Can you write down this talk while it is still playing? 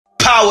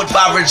Powered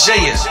by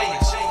Virginia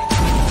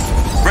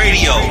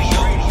Radio.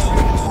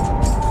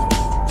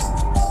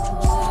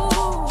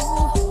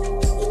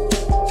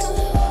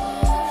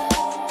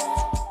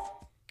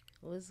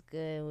 What's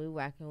good? We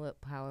rocking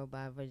with Powered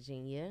by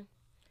Virginia.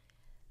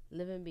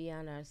 Living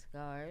beyond our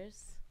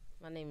scars.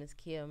 My name is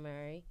Kia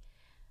Murray.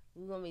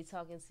 We're going to be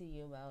talking to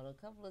you about a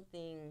couple of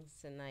things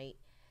tonight.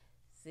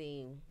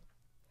 See,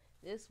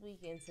 this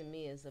weekend to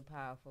me is a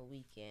powerful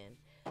weekend.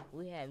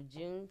 We have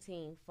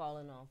Juneteenth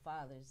falling on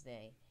Father's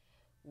Day,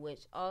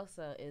 which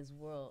also is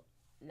World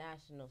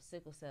National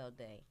Sickle Cell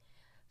Day.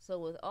 So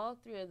with all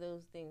three of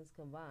those things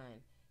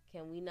combined,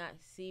 can we not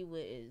see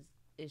what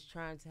is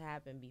trying to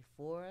happen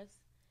before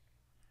us?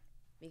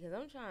 Because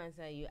I'm trying to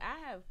tell you, I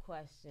have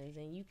questions,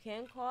 and you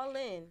can call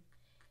in,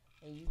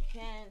 and you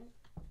can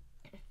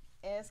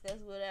ask us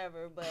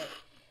whatever, but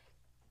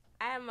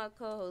I have my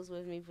co-host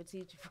with me,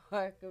 Teacher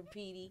Parker,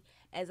 Petey,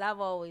 as I've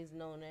always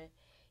known her.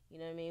 You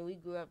know what I mean? We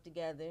grew up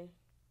together.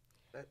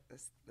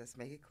 Let's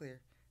make it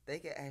clear. They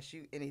can ask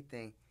you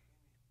anything.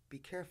 Be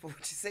careful what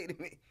you say to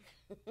me.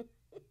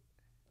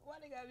 Why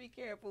they gotta be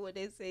careful what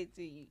they say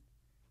to you?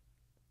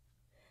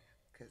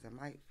 Because I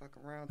might fuck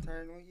around,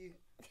 turn on you.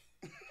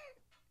 Just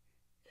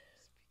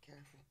be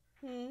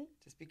careful.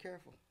 Just be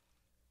careful.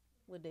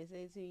 What they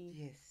say to you?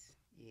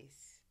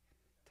 Yes.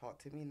 Talk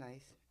to me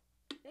nice.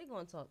 They're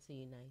gonna talk to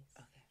you nice.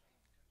 Okay.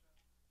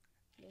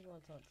 They're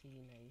gonna talk to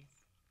you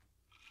nice.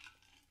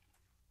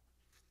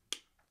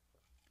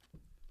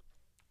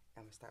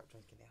 I'm gonna stop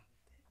drinking now.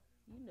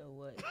 You know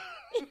what?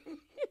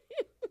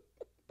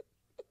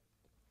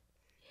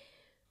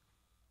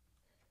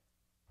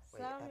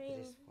 Wait, after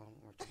this one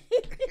more time.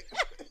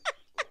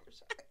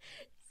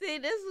 See,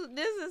 this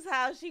is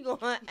how she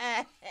gonna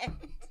act.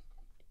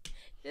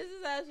 This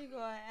is how she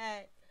gonna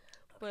act.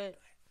 But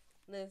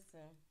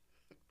listen,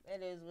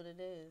 it is what it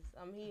is.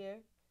 I'm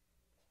here.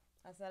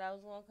 I said I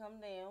was gonna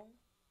come down.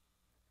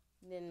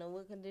 Didn't know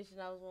what condition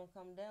I was gonna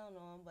come down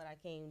on, but I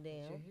came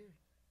down. You're here.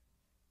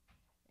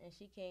 And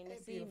she came to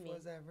see beautiful me.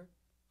 as ever.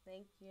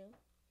 Thank you.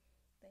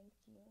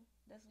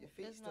 That's Your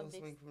feet still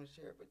swing from the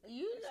chair, but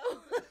you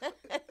know.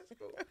 That's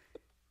cool.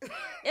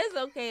 It's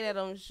okay that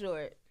I'm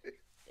short.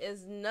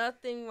 There's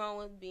nothing wrong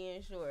with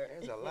being short.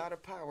 There's a lot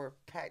of power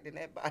packed in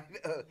that body,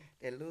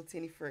 that little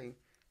teeny frame.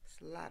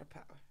 It's a lot of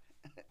power.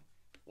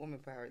 Woman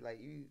power, like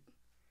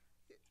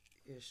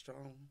you're a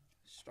strong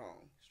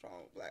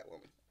black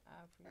woman.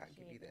 I I'll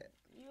give you that.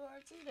 You are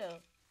too, though.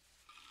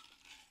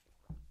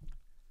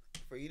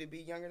 For you to be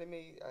younger than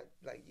me,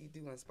 you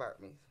do inspire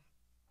me.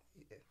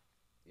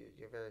 Yeah,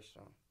 you're very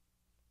strong,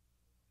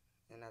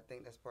 and I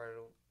think that's part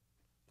of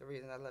the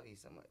reason I love you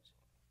so much.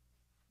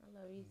 I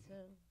love you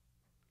too.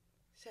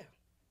 So,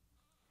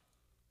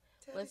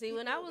 but see,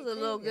 when I was a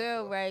little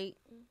girl, right?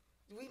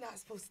 We not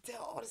supposed to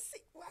tell all the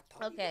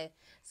secrets. Okay,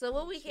 so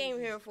what we came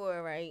here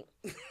for, right,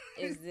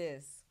 is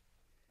this.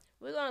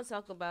 We're gonna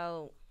talk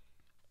about.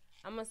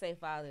 I'm gonna say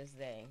Father's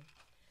Day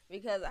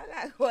because I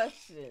got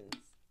questions.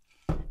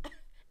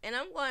 And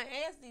I'm going to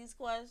ask these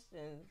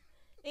questions.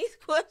 These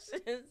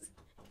questions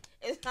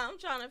is I'm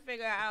trying to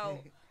figure out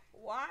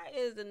why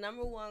is the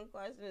number one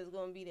question is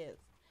going to be this.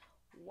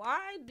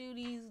 Why do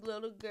these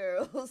little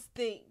girls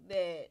think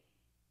that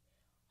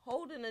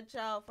holding a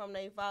child from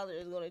their father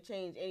is going to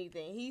change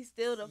anything? He's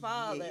still the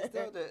father.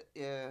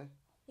 Yeah,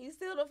 He's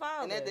still the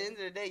father. And at the end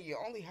of the day,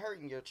 you're only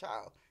hurting your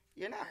child.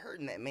 You're not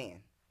hurting that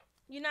man.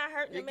 You're not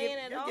hurting the man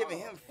at all. You're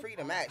giving him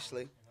freedom,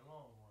 actually.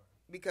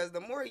 Because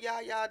the more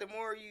yah-yah, the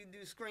more you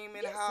do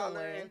screaming,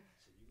 hollering.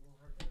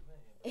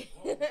 You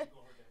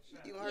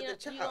gonna hurt the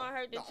child. You gonna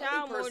hurt the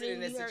child only more person than in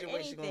that you hurt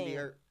situation gonna be anything.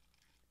 hurt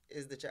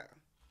is the child.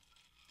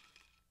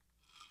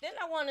 Then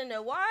I want to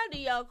know, why do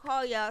y'all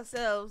call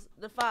yourselves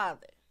the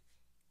father?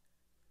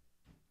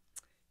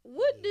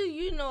 What do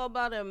you know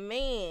about a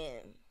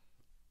man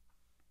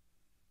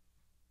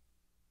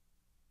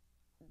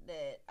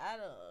that I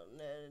don't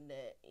know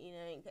that,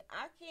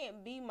 I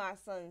can't be my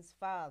son's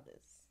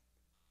fathers.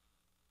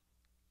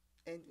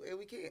 And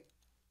we can't.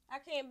 I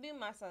can't be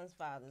my son's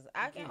fathers.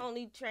 I can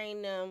only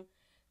train them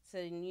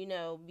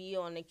to, be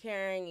on the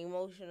caring,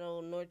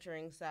 emotional,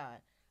 nurturing side.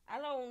 I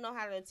don't know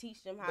how to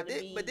teach them how to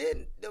be. But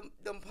then,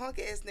 them punk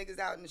ass niggas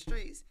out in the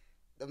streets,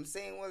 them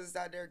same ones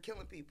out there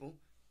killing people,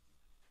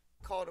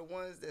 call the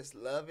ones that's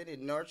loving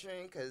and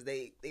nurturing because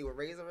they were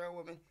raised around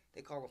women.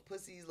 They call them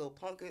pussies, little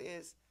punk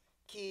ass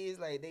kids.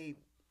 Like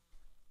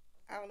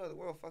I don't know, the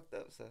world fucked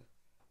up, so.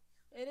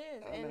 It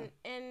is.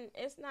 And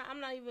it's not, I'm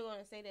not even going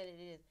to say that it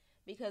is.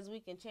 Because we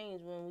can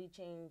change when we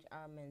change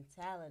our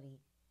mentality.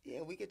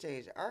 Yeah, we can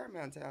change our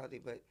mentality,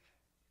 but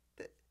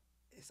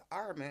it's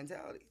our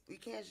mentality. We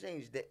can't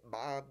change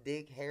Bob,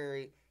 Dick,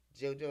 Harry,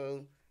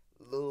 JoJo,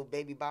 little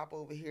baby Bop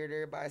over here.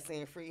 Everybody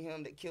saying free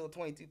him that killed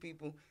 22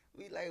 people.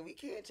 We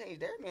can't change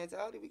their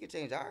mentality. We can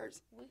change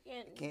ours. We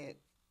can't.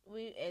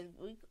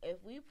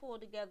 If we pull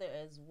together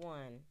as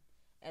one,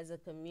 as a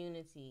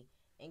community,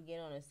 and get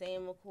on the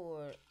same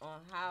accord on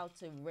how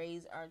to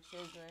raise our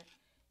children.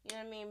 You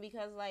know what I mean?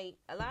 Because,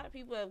 a lot of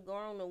people have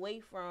grown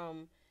away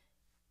from,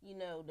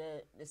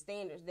 the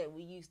standards that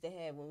we used to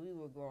have when we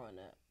were growing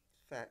up.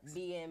 Facts.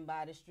 being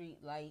by the street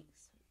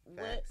lights.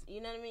 What, Facts.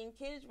 you know what I mean?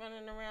 Kids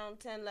running around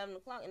 10, 11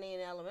 o'clock and they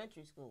in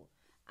elementary school.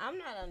 I'm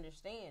not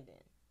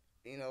understanding.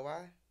 You know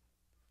why?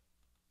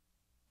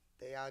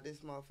 They out this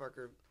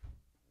motherfucker.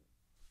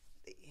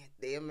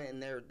 Them and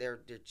their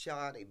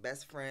child, they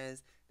best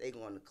friends. They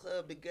going to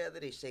club together.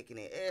 They shaking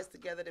their ass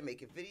together. They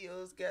making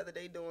videos together.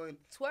 They doing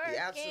Twerking. the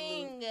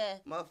absolute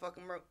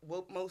motherfucking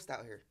most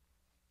out here.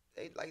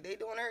 They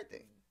doing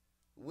everything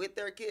with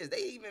their kids.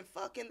 They even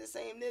fucking the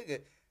same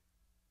nigga,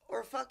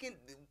 or fucking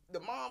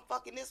the mom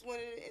fucking this one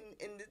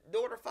and the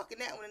daughter fucking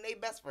that one, and they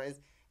best friends.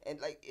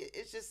 And like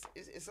it's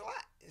a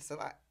lot. It's a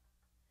lot.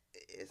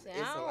 It's I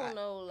a lot. don't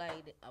know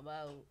like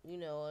about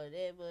all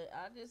that, but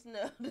I just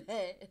know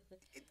that.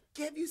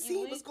 Have you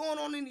seen what's going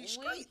on in these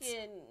streets?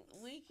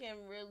 We can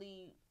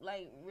really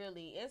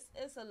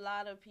it's a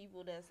lot of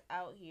people that's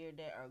out here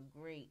that are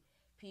great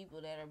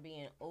people that are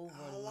being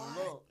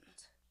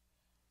overlooked.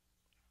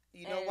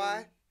 You know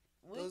why?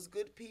 Those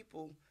good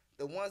people,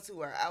 the ones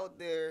who are out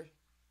there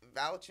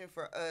vouching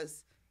for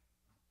us,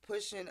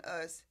 pushing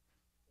us,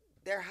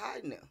 they're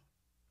hiding now.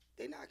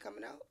 They're not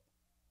coming out.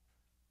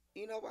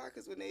 You know why?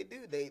 Because when they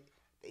do, they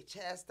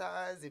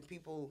chastise and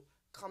people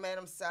come at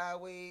them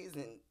sideways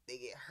and they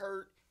get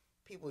hurt.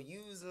 People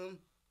use them.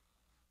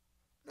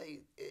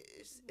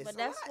 It's but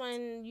that's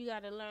when you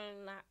got to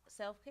learn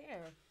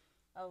self-care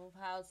of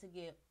how to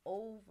get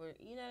over.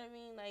 You know what I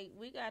mean? Like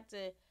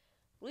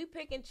we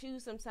pick and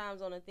choose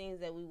sometimes on the things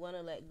that we want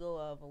to let go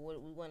of or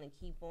what we want to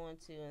keep on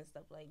to and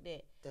stuff like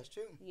that. That's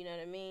true. You know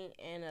what I mean?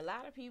 And a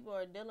lot of people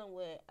are dealing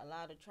with a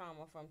lot of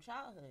trauma from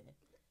childhood.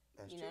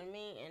 That's you true. know what I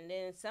mean? And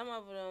then some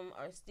of them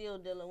are still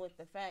dealing with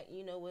the fact,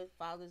 with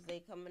Father's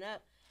Day coming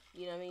up,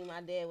 you know what I mean?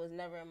 My dad was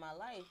never in my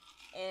life.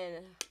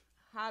 And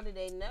how do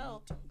they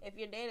know if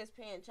your dad is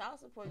paying child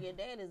support, your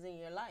dad is in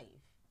your life?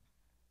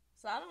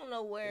 So I don't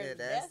know where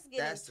that's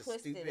getting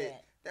twisted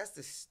at. That's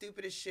the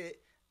stupidest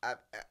shit I've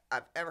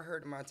ever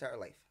heard in my entire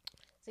life.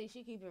 See,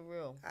 she keep it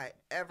real. I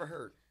ever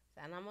heard.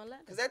 And I'm gonna let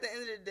her. Because at the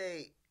end of the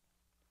day,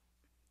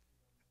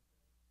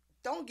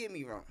 don't get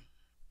me wrong.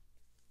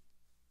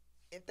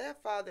 If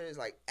that father is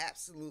like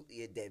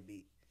absolutely a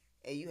deadbeat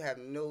and you have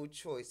no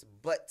choice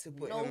but to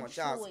put him on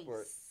child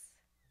support,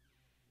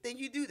 then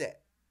you do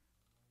that.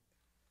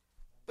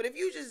 But if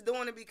you just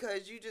doing it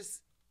because you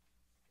just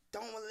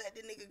don't want to let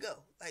the nigga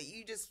go, like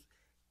you just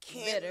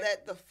can't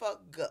let the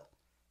fuck go,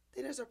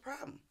 then there's a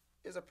problem.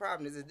 There's a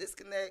problem. There's a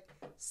disconnect.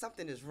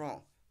 Something is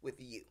wrong with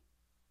you.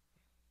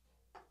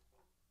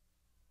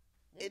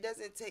 It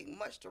doesn't take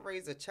much to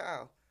raise a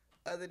child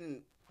other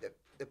than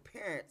the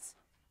parents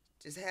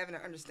just having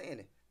an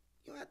understanding.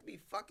 You don't have to be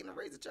fucking to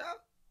raise a child.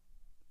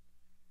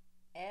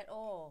 At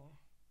all.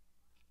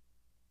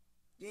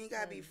 You ain't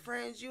got to be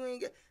friends.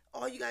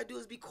 All you got to do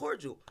is be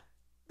cordial.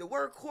 The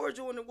word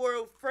cordial and the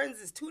word friends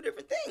is two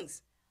different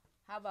things.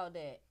 How about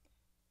that?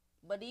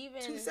 But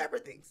even two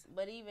separate things.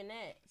 But even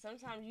that,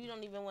 sometimes you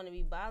don't even want to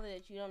be bothered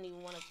that you don't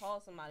even want to call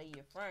somebody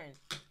your friend.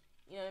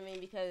 You know what I mean?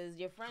 Because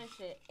your friend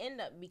should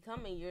end up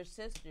becoming your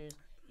sisters,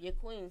 your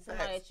queen,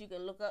 somebody that you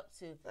can look up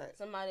to,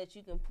 somebody that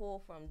you can pull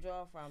from,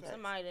 draw from,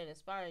 somebody that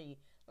inspires you.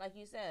 Like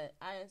you said,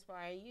 I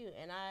inspire you,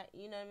 and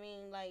you know what I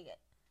mean? Like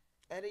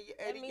at a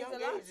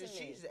young age,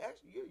 she's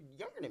actually you're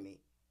younger than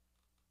me.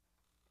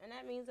 And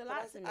that means a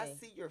lot to me. I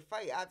see your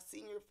fight. I've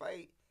seen your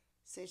fight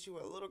since you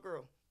were a little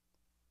girl.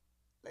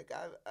 Like,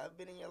 I've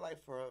been in your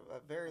life for a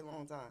very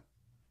long time.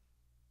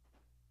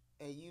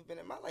 And you've been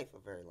in my life a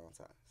very long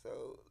time.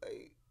 So,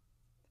 like,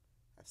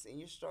 I've seen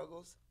your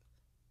struggles.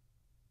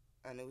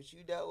 I know what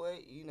you dealt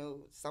with. You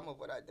know some of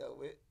what I dealt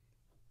with.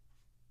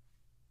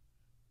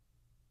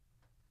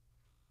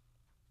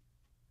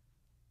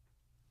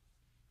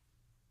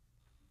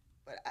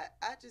 But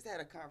I just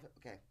had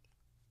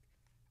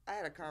I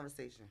had a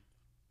conversation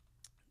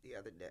the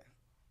other day.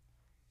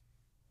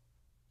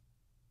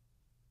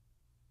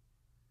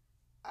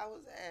 I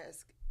was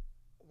asked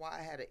why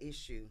I had an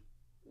issue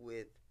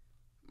with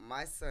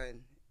my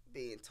son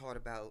being taught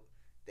about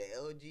the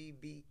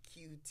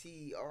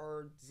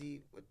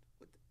LGBTQTRZ,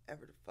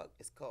 whatever the fuck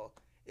it's called,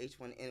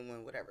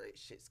 H1N1, whatever that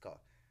shit's called.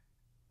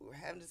 We were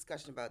having a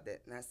discussion about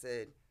that, and I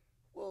said,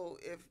 well,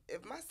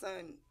 if my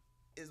son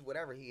is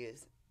whatever he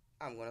is,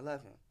 I'm going to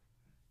love him.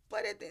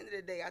 But at the end of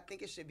the day, I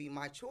think it should be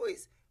my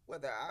choice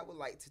whether I would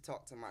like to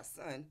talk to my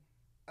son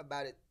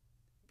about it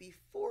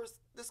before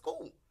the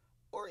school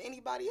or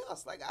anybody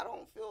else. Like, I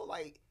don't feel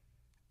like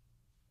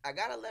I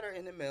got a letter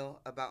in the mail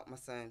about my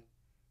son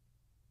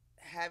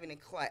having a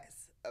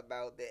class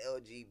about the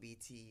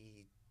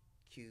LGBTQ.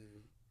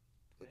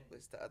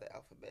 What's the other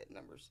alphabet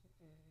numbers?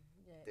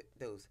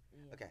 Those.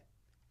 Yeah. Okay.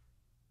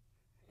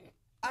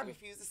 I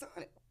refuse to sign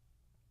it.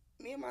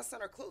 Me and my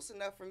son are close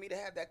enough for me to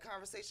have that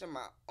conversation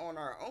on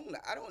our own.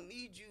 I don't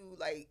need you,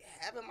 like,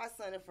 having my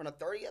son in front of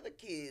 30 other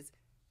kids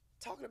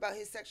talking about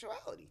his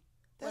sexuality.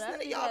 That's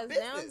none of y'all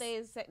business.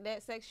 Nowadays,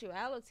 that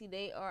sexuality,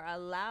 they are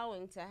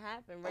allowing to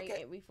happen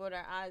before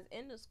their eyes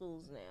in the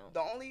schools now.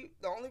 The only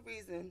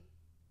reason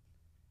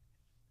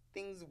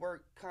things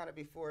worked kind of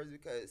before is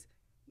because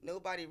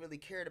nobody really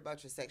cared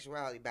about your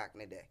sexuality back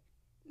in the day.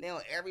 Now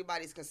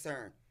everybody's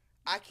concerned.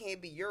 I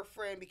can't be your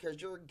friend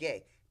because you're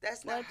gay.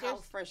 That's not how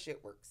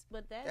friendship works.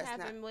 But that's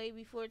happened way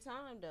before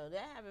time, though.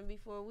 That happened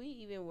before we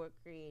even were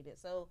created.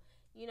 So,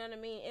 you know what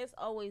I mean? It's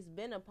always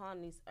been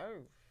upon this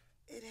earth.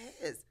 It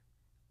has.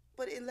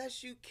 But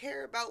unless you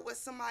care about what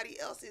somebody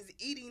else is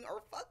eating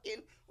or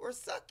fucking or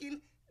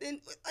sucking, then,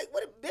 like,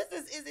 what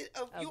business is it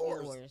of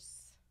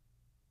yours?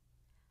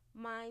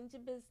 Mind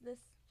your business.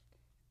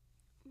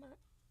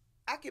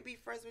 I could be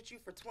friends with you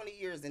for 20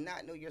 years and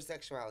not know your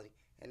sexuality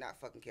and not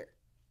fucking care.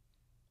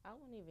 I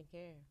wouldn't even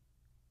care.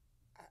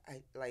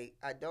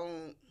 I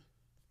don't.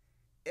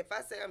 If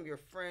I say I'm your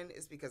friend,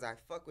 it's because I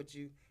fuck with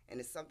you and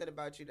it's something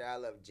about you that I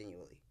love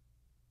genuinely.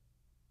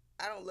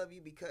 I don't love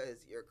you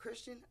because you're a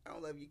Christian. I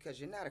don't love you because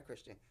you're not a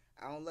Christian.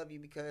 I don't love you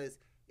because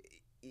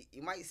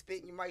you might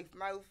spit in your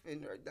mouth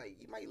and or like,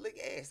 you might lick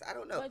ass. I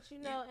don't know. But you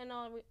know, in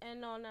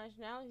all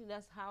nationality,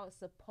 that's how it's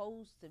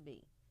supposed to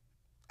be.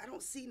 I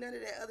don't see none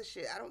of that other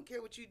shit. I don't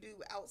care what you do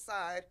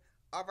outside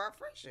of our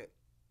friendship.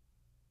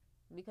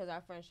 Because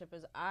our friendship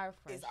is our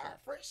friendship. It's our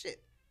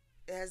friendship.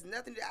 It has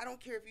nothing to. I don't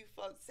care if you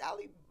fuck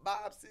Sally,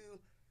 Bob, Sue,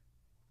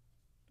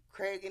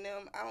 Craig, and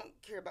them. I don't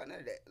care about none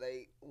of that.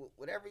 Like,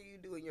 whatever you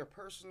do in your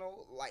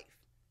personal life,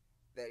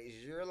 that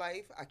is your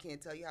life. I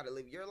can't tell you how to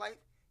live your life.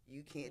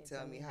 You can't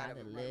tell me how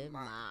to live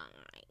mine.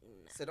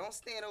 So don't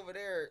stand over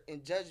there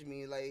and judge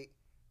me. Like,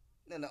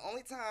 then the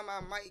only time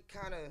I might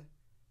kind of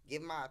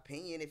give my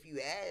opinion if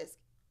you ask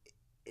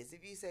is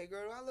if you say,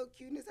 "Girl, do I look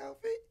cute in this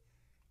outfit?"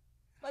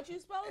 But you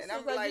supposed and to.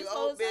 I'm like,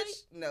 "Oh,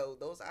 bitch, no,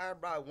 those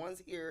eyebrows, one's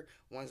here,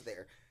 one's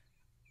there.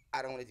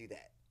 I don't want to do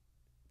that.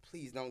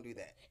 Please don't do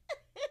that."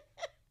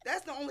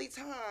 That's the only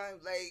time,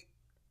 like,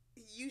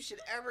 you should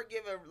ever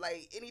give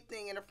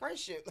anything in a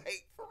friendship,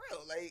 like, for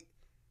real. Like,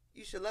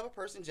 you should love a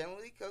person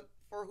generally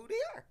for who they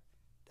are.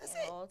 That's it.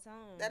 At all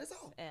times. That is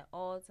all. At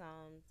all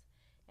times.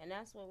 And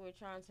that's what we're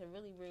trying to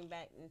really bring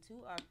back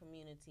into our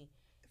community.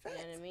 Facts.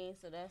 You know what I mean?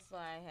 So that's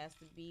why it has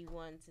to be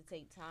one to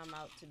take time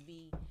out to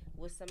be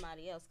with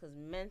somebody else, because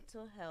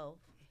mental health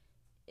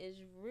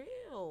is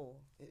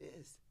real. It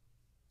is.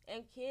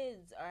 And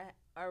kids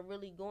are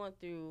really going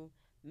through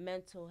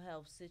mental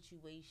health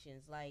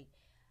situations. Like,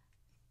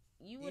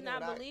 you would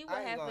not believe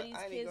what half of these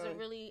kids are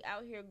really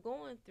out here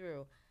going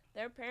through.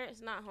 Their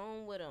parents not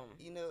home with them.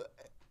 You know,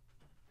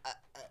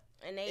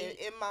 and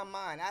in my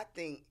mind, I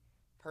think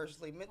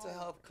personally, mental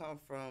health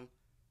comes from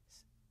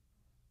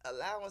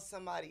allowing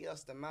somebody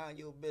else to mind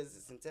your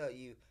business and tell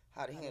you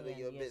how to handle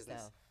your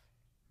business.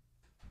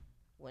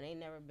 When they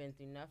never been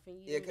through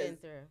nothing you've been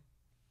through.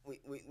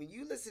 When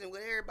you listen to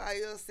what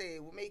everybody else say,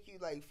 it will make you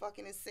like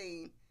fucking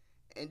insane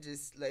and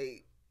just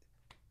like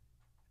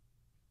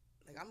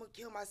I'm gonna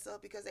kill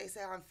myself because they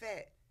say I'm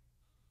fat.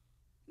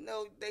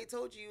 No, they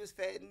told you was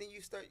fat, and then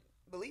you start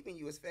believing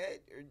you was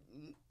fat, or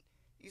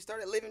you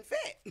started living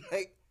fat.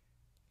 Like,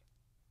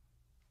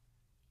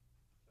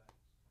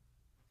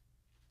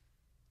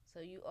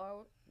 so you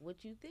are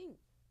what you think.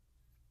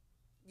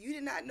 You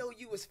did not know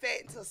you was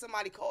fat until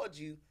somebody called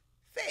you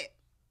fat.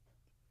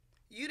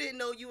 You didn't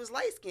know you was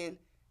light skinned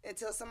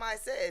until somebody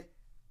said,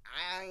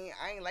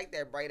 I ain't like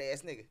that bright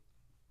ass nigga.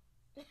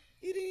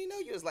 You didn't even know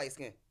you was light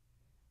skinned.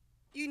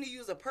 You knew you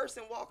was a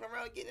person walking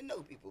around getting to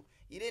know people.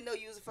 You didn't know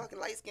you was a fucking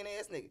light skinned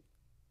ass nigga.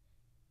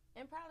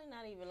 And probably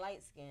not even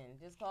light skinned,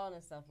 just calling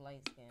himself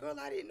light skinned. Girl,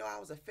 I didn't know I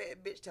was a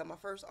fat bitch till my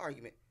first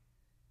argument.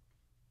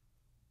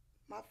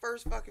 My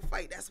first fucking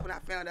fight, that's when I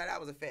found out I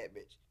was a fat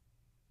bitch.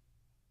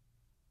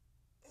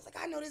 It's like,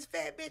 I know this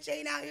fat bitch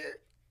ain't out here.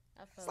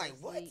 It's like,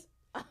 what?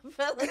 I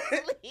fell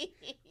asleep.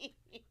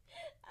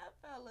 I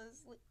fell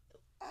asleep.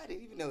 I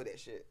didn't even know that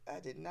shit. I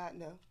did not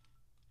know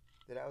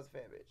that I was a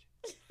fat bitch.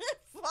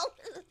 Falling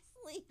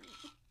asleep.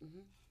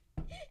 Mm-hmm.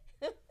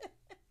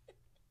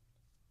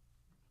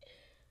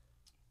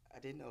 I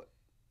didn't know it.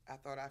 I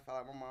thought I felt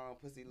like my mom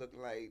pussy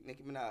looking like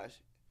Nicki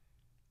Minaj.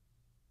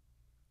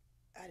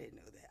 I didn't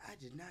know that. I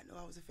did not know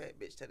I was a fat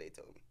bitch till they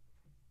told me.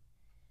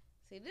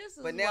 See, this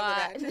is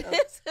why.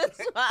 This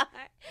is why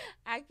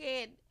I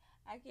can't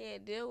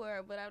deal with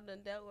her. But I've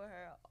done dealt with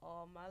her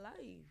all my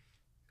life.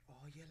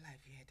 All your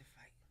life you had to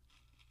fight.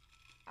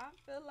 I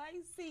feel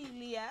like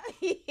Celia.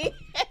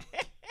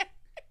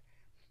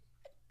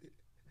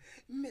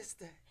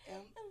 Mr.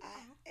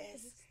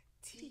 M-I-S-T-E-R.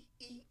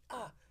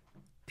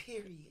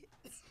 Period.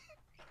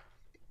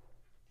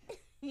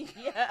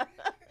 Yeah.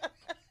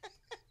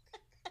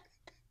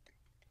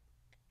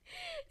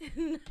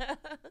 No.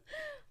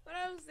 But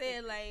I'm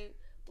saying, like,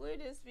 we're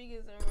just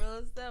speaking some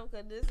real stuff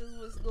because this is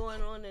what's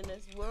going on in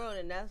this world,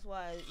 and that's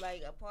why,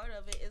 like, a part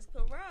of it is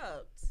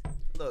corrupt.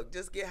 Look,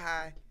 just get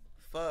high,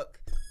 fuck,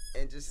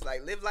 and just,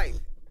 like, live life.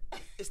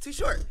 It's too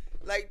short.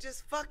 Like,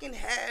 just fucking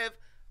have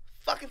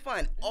fucking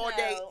fun all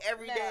day,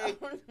 every day.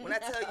 When I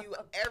tell you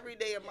every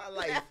day of my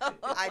life,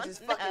 I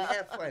just fucking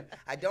have fun.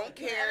 I don't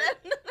care.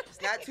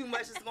 It's not too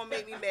much that's gonna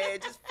make me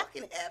mad. Just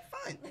fucking have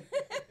fun.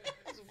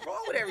 What's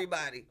wrong with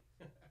everybody?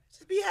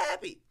 Just be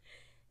happy.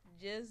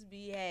 Just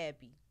be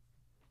happy.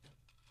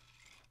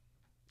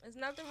 There's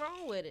nothing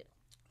wrong with it.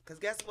 Because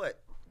guess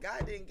what?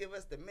 God didn't give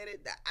us the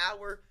minute, the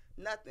hour,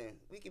 Nothing.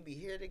 We can be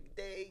here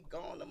today,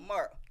 gone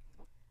tomorrow.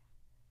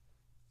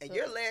 And So-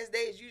 your last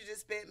days, you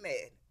just spent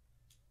mad,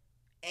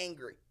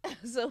 angry.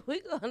 So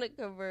we're gonna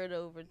convert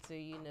over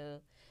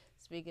to,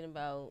 speaking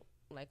about,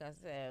 like I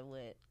said,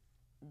 with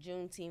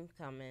Juneteenth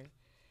coming,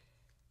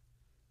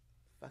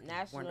 Fucking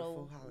National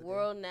wonderful holiday.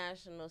 World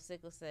National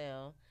Sickle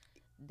Cell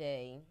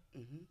Day,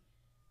 Mhm.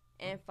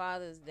 and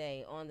Father's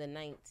Day on the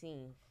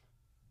 19th.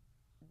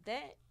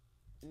 That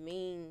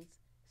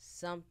means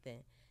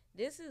something.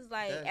 This is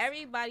like Yes.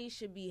 everybody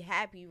should be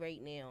happy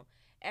right now.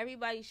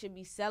 Everybody should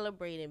be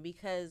celebrating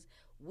because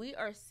we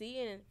are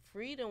seeing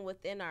freedom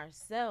within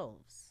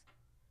ourselves.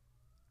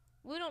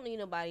 We don't need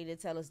nobody to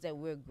tell us that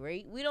we're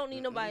great. We don't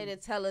need nobody to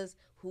tell us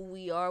who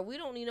we are. We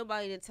don't need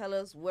nobody to tell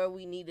us where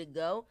we need to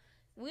go.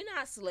 We're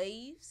not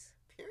slaves.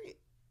 Period.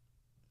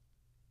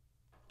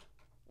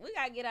 We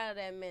got to get out of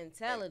that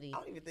mentality. I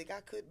don't even think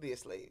I could be a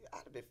slave.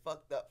 I'd have been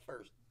fucked up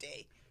first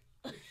day.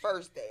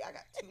 First day. I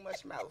got too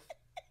much mouth.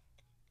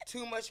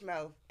 Too much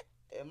mouth.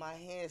 And my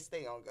hands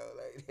stay on go.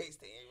 Like, they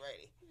stay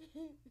ready.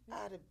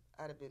 I'd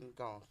have been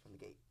gone from the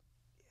gate.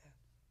 Yeah.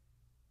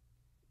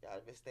 Y'all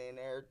have been staying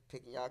there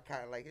picking y'all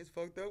kind of like, it's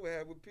fucked up. What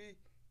happened with P?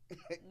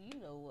 You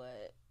know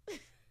what?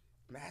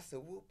 Master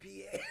whoop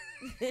P.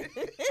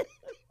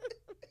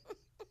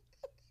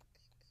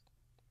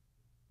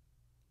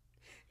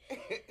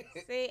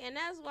 See, and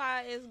that's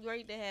why it's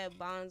great to have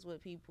bonds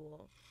with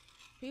people.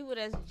 People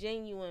that's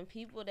genuine,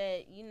 people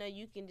that,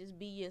 you can just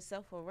be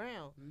yourself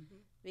around. Mm-hmm.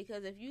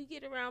 Because if you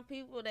get around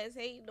people that's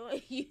hating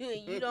on you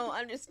and you don't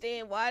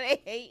understand why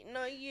they hating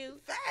on you,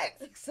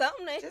 Facts.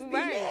 something ain't Just be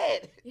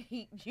right.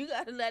 mad. You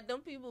got to let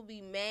them people be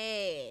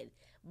mad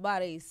by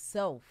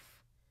themselves.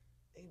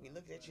 They be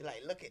looking at you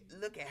like, look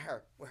at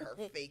her with her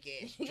fake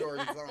ass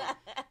Jordans on.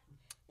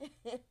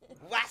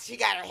 Why she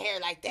got her hair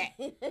like that?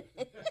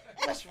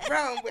 What's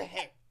wrong with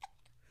her?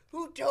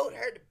 Who told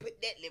her to put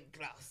that lip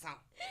gloss on?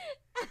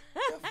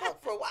 The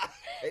fuck for why?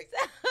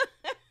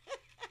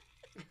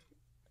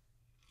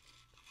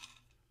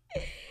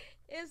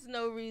 It's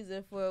no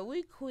reason for it.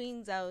 We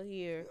queens out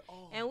here,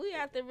 and we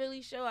have to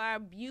really show our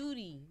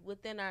beauty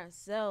within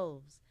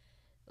ourselves.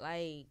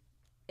 Like,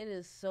 it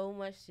is so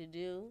much to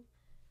do.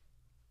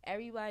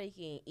 Everybody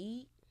can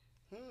eat.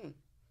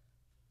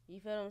 You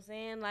feel what I'm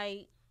saying?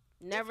 Like,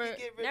 never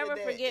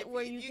forget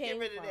where you came from.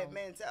 Get rid of that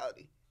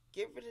mentality.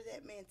 Get rid of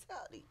that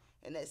mentality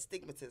and that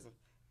stigmatism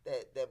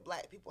that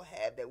black people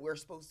have that we're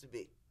supposed to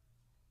be.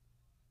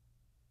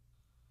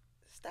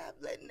 Stop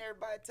letting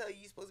everybody tell you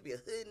you're supposed to be a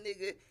hood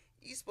nigga.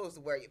 You supposed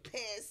to wear your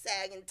pants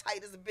sagging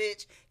tight as a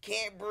bitch,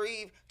 can't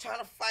breathe, trying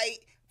to fight,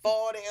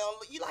 fall down.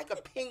 You like a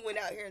penguin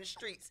out here in the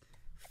streets,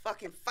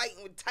 fucking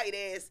fighting with tight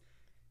ass.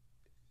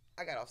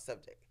 I got off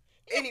subject.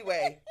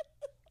 Anyway,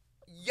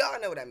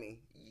 y'all know what I mean.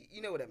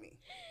 You know what I mean.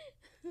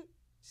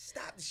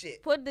 Stop the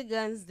shit. Put the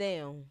guns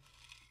down.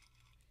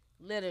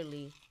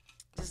 Literally.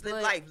 Just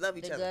live life. Love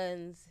each other. The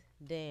guns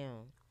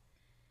down.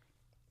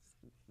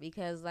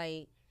 Because,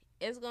 like,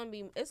 it's gonna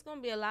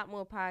be a lot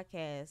more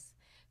podcasts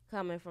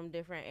coming from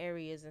different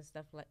areas and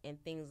stuff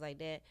and things like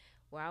that,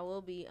 where I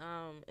will be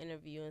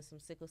interviewing some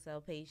sickle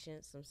cell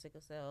patients, some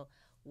sickle cell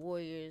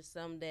warriors,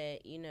 some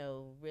that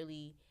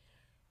really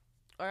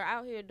are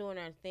out here doing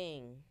our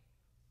thing.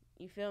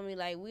 You feel me?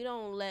 Like, we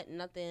don't let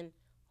nothing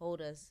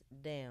hold us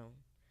down,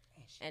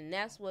 and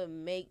that's what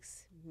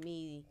makes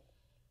me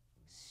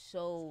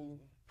so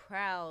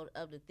proud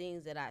of the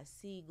things that I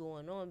see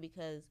going on,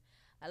 because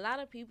a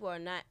lot of people are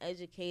not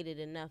educated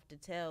enough to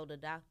tell the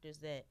doctors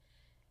that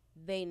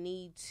they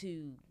need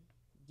to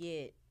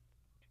get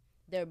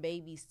their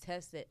babies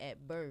tested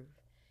at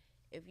birth.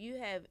 If you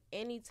have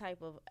any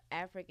type of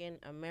African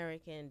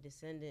American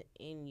descendant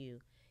in you,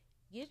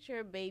 get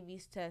your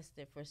babies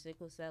tested for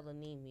sickle cell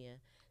anemia,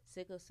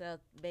 sickle cell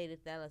beta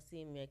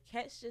thalassemia.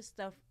 Catch this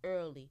stuff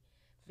early,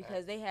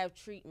 because they have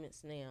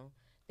treatments now.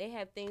 They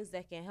have things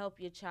that can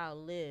help your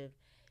child live.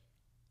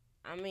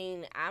 I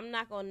mean, I'm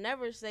not going to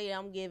never say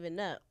I'm giving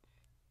up.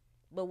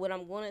 But what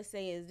I'm going to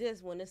say is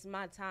this: when it's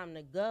my time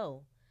to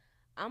go,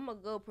 I'm going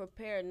to go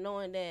prepared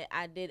knowing that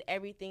I did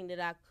everything that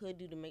I could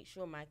do to make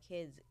sure my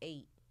kids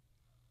ate.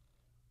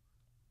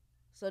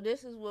 So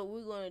this is what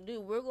we're going to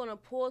do. We're going to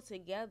pull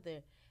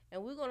together,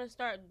 and we're going to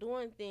start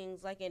doing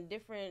things like in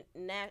different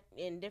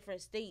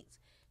states,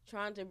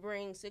 trying to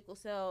bring sickle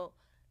cell,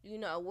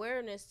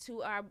 awareness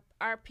to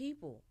our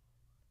people.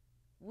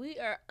 We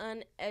are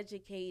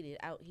uneducated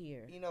out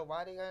here. You know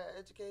why they are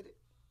uneducated?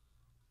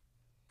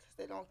 Because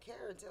they don't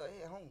care until they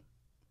hit home.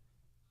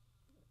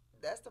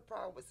 That's the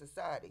problem with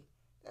society.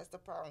 That's the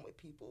problem with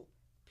people,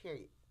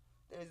 period.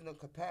 There's no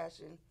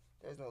compassion.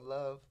 There's no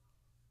love.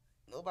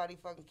 Nobody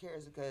fucking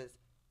cares because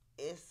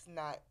it's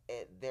not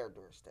at their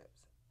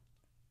doorsteps.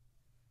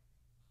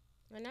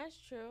 And that's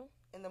true.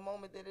 In the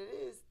moment that it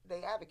is,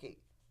 they advocate.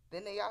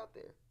 Then they out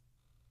there.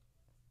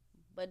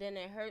 But then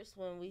it hurts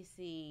when we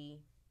see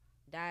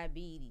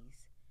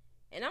diabetes.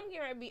 And I'm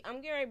getting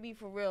ready to be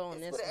for real on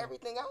this. Put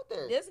everything out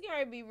there. This is getting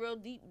ready to be real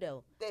deep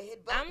though. They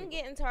hit black people.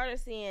 Getting tired of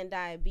seeing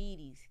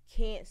diabetes,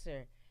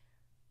 cancer,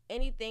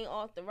 anything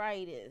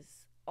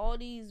arthritis, all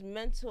these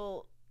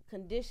mental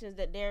conditions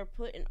that they're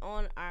putting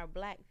on our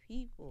black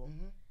people.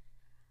 Mm-hmm.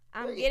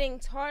 I'm getting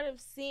tired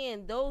of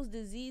seeing those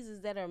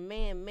diseases that are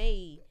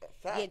man-made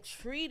get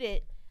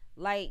treated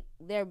like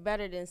they're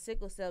better than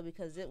sickle cell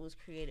because it was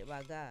created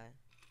by God.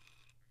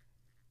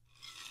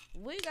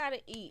 We gotta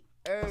eat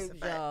herbs,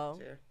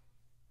 y'all. Yeah.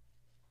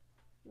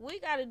 We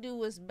gotta do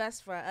what's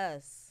best for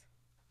us.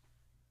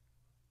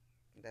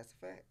 That's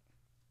a fact.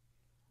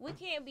 We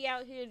can't be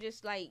out here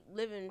just like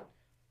living,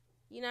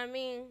 you know what I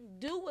mean?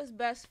 Do what's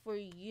best for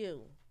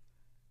you.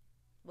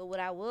 But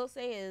what I will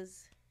say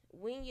is,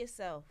 wean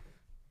yourself.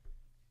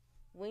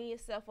 Wean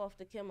yourself off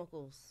the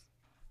chemicals.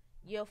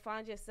 You'll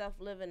find yourself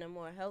living a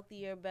more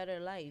healthier, better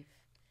life.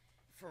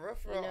 For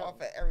real,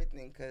 off of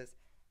everything. Because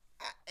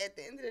at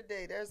the end of the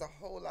day, there's a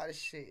whole lot of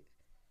shit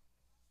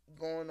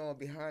going on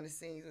behind the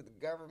scenes with the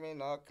government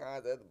and all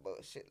kinds of other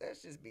bullshit.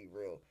 Let's just be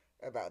real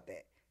about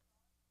that.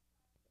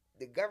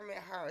 The government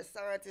hiring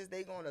scientists,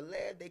 they go in the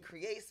lab, they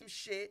create some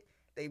shit,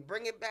 they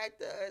bring it back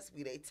to us,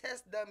 they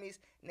test dummies.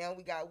 Now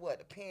we got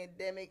what? A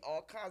pandemic,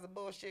 all kinds of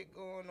bullshit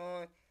going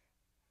on.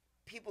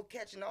 People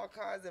catching all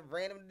kinds of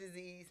random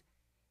disease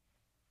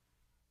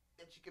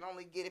that you can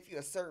only get if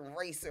you're a certain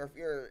race or if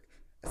you're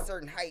a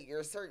certain height,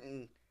 you're a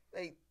certain,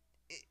 like,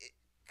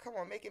 come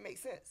on, make it make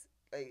sense.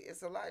 Like,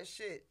 it's a lot of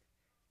shit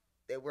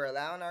that we're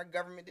allowing our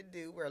government to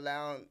do. We're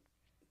allowing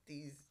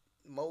these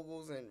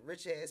moguls and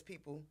rich-ass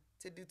people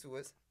to do to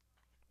us.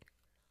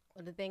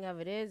 Well, the thing of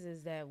it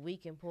is that we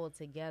can pull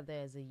together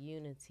as a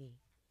unity.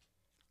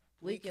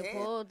 We can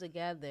pull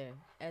together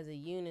as a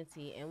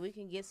unity, and we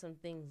can get some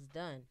things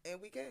done.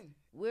 And we can.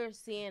 We're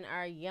seeing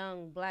our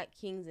young black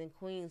kings and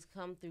queens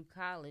come through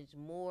college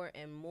more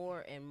and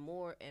more and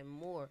more and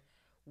more.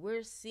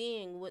 We're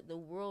seeing what the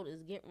world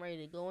is getting ready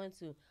to go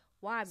into.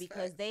 Why?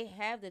 Because they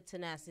have the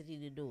tenacity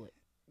to do it.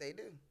 They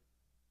do.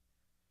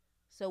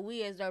 So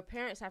we as their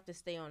parents have to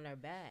stay on their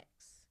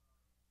backs.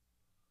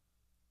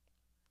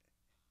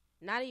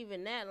 Not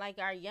even that, like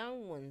our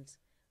young ones.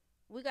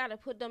 We got to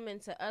put them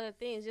into other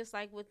things, just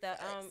like with the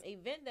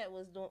event that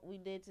we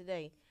did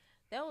today.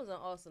 That was an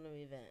awesome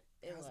event.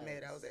 I was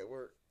mad. I was at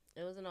work.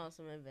 It was an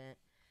awesome event.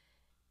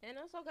 And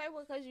it's okay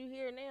because you're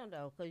here now,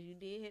 though, because you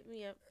did hit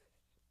me up.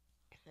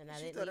 And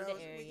I didn't need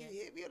the area. You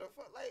hit me on the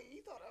phone, like,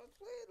 you thought I was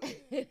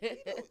playing. Like,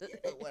 you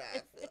know what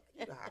I feel.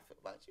 You know how I feel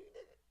about you,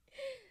 nigga.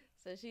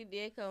 So she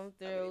did come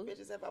through. How many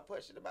bitches have I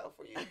punched about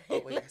for you?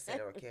 Oh, wait, I said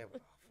it on camera. Oh,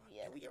 fuck.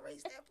 Yeah, we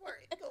erase that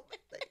part. Go back.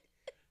 Like,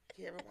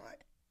 camera,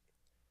 what?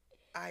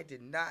 I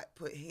did not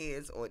put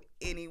hands on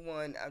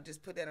anyone. I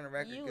just put that on the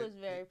record. You was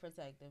very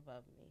protective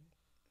of me.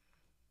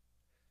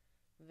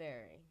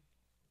 Very.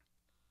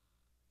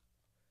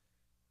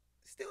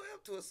 Still am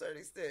to a certain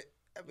extent.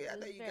 I mean, I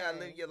know you gotta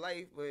live your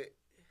life, but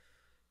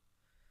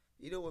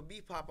you know when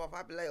beef pop off,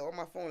 I be like on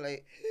my phone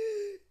like,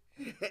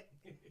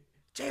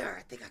 JR,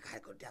 I think I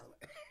gotta go to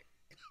Delaware.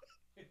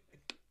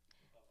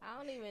 I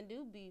don't even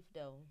do beef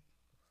though.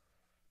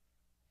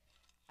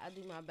 I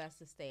do my best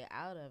to stay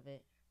out of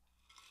it.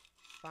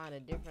 Find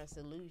a different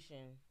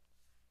solution.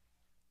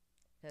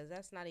 Because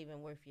that's not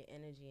even worth your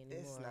energy anymore.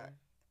 It's not.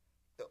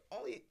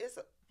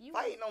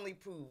 Fighting only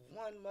proves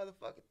one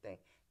motherfucking thing.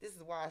 This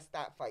is why I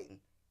stopped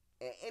fighting.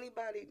 And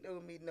anybody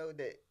know me know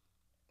that.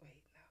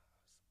 Wait, no.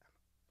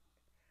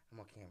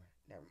 I'm on camera.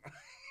 Never mind.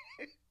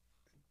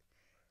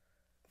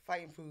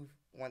 Fighting proves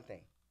one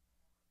thing.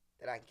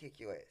 That I can kick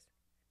your ass.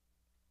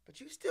 But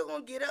you still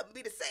gonna get up and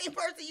be the same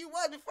person you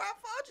was before I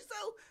fought you.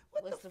 So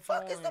what the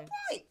fuck is the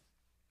point?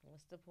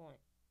 What's the point?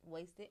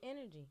 Wasted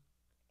energy.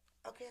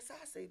 Okay, so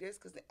I say this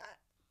because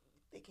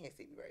they can't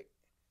see me, right?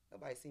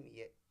 Nobody see me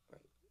yet,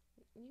 right?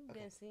 You've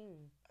been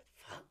seen.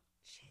 Fuck.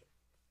 Shit.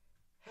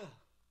 I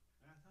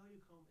saw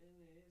you come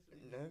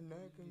in there. No.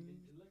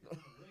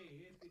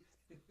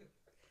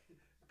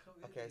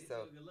 Okay,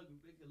 so. It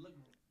look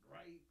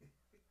right.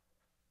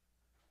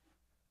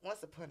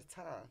 Once upon a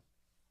time,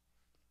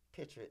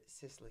 picture it,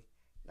 Sicily,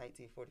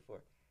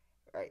 1944.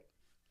 Right.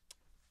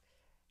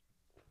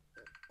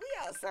 We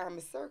outside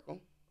Miss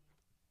Circle.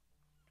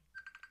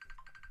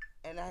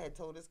 And I had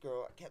told this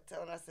girl, I kept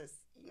telling her, I said,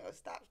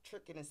 stop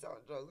tricking and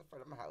selling drugs in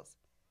front of my house.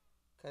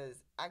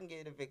 Because I can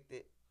get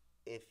evicted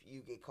if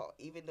you get caught.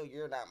 Even though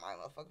you're not my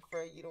motherfucking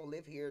friend, you don't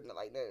live here,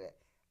 like none of that.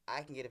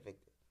 I can get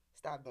evicted.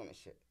 Stop doing this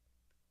shit.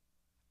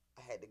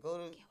 I had to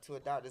go to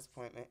a doctor's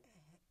appointment.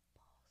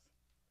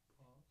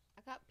 Pause.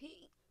 I got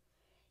pee.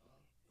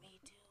 Me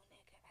too,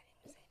 nigga. I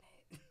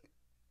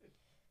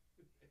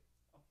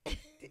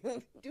didn't even say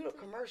that. Do the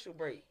commercial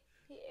break.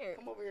 Here.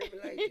 Come over here and be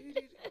like,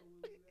 dude.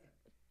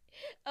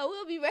 Oh,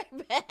 we'll be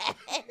right back.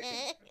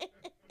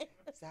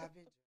 Stop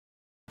it.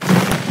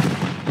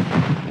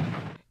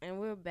 And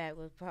we're back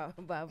with Power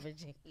by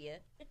Virginia.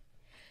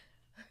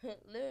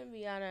 Living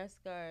beyond our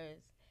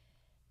scars.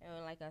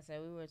 And like I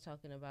said, we were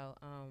talking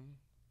about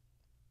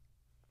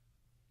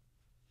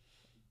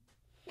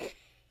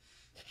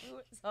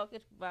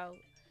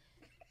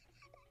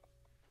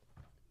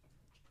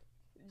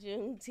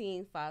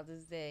Juneteenth,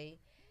 Father's Day,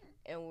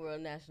 and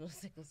World National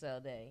Sickle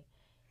Cell Day.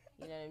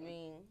 You know what I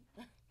mean?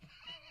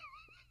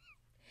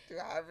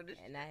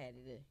 And I had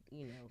to,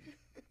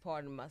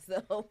 pardon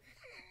myself.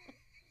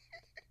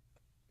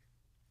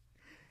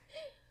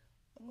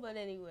 But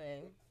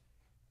anyway,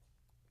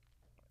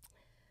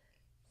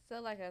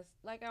 so like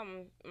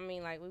we've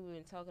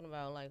been talking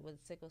about, like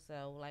with sickle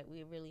cell, like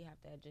we really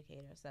have to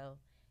educate ourselves,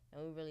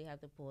 and we really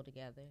have to pull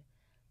together,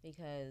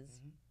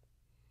 because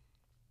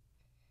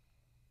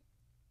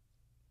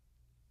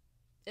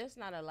it's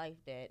not a life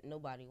that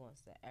nobody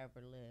wants to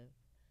ever live.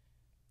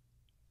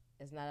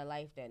 It's not a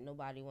life that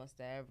nobody wants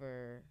to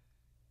ever,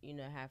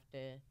 have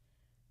to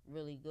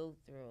really go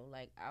through.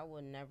 Like, I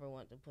would never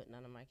want to put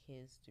none of my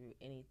kids through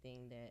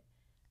anything that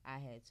I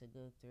had to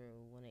go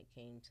through when it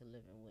came to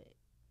living with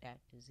that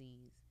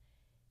disease.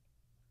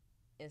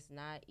 It's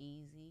not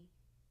easy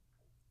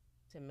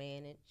to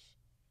manage,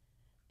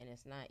 and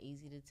it's not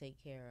easy to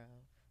take care of.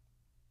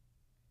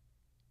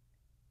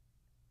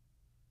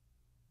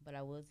 But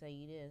I will tell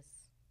you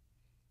this: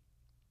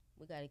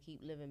 we got to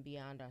keep living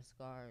beyond our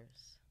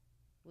scars.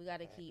 We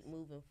got to keep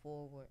moving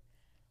forward.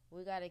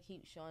 We got to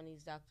keep showing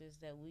these doctors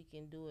that we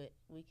can do it.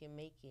 We can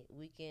make it.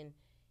 We can,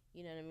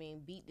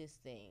 beat this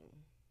thing.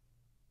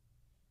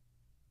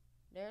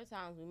 There are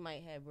times we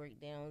might have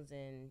breakdowns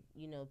and,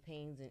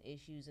 pains and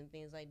issues and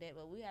things like that,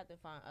 but we have to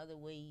find other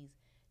ways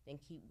than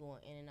keep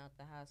going in and out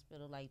the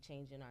hospital, like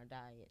changing our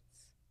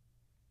diets.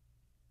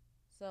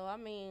 So,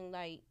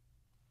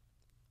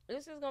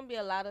 this is going to be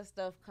a lot of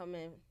stuff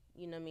coming,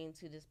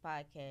 to this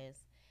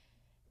podcast.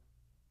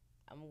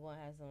 I'm going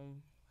to have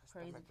some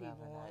crazy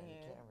people on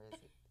here.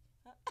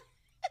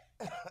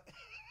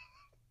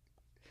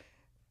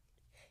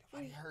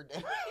 Nobody heard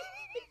that.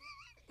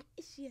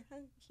 Is she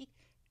hungry?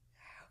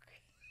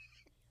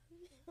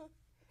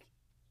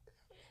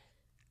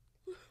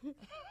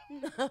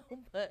 No,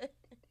 but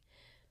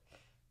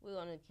we're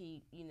gonna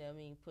keep,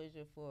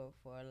 pushing forward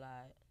for a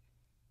lot.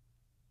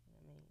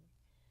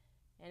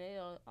 And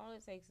all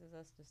it takes is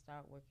us to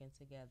start working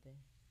together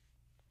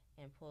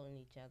and pulling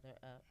each other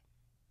up,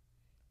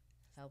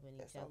 helping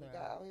each other all we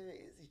got out here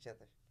is each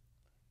other.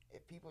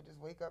 If people just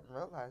wake up and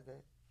realize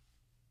that,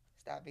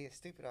 stop being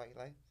stupid all your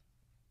life.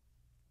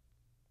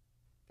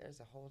 There's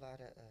a whole lot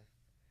of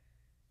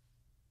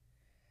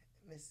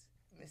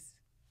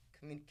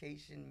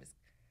miscommunication,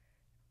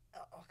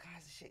 all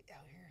kinds of shit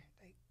out here,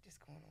 like, just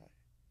going on.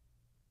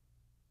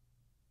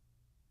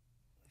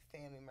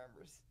 Family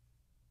members,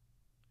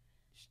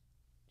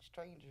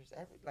 strangers,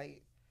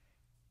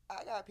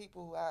 I got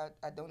people who I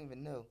don't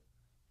even know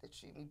that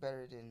treat me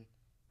better than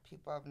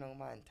people I've known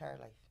my entire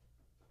life.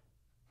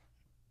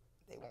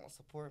 They won't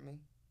support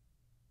me.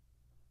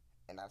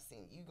 And I've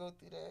seen you go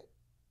through that.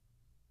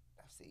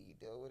 I've seen you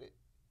deal with it.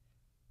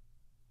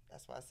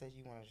 That's why I said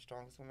you're one of the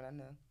strongest women I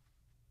know.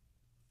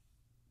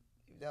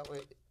 You've dealt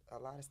with a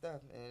lot of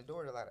stuff and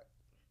endured a lot of.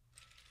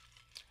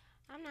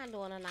 I'm not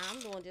doing it now. I'm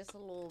doing just a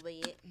little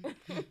bit.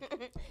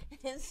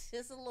 It's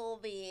just a little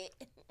bit.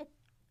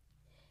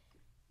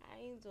 I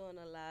ain't doing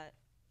a lot.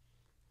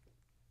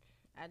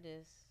 I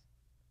just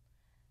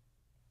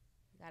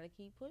gotta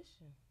keep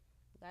pushing.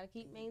 Gotta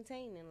keep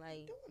maintaining.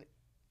 Like, doing it.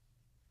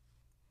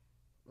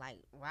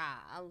 Like,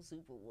 wow, I'm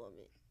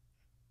Superwoman.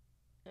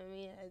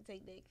 I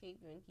take that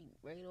cape and keep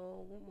right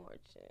on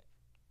marching.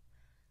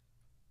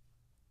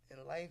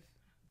 In life,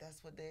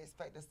 that's what they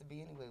expect us to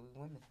be anyway. We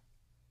women.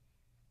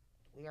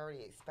 We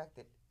already expect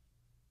it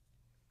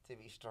to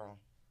be strong.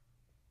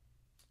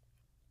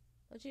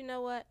 But you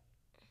know what?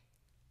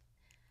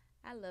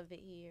 I love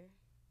it here.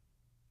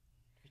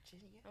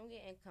 Virginia? I'm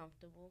getting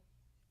comfortable.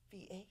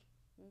 VA?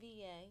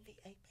 VA,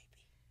 baby.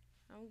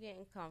 I'm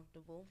getting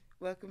comfortable.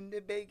 Welcome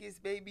to Vegas,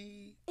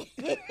 baby.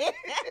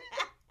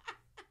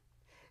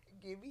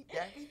 Give me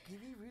Daddy,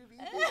 give me Ruby.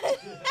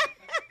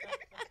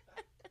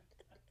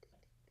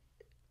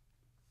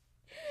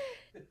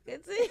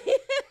 Good to hear.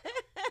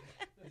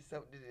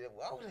 Something to the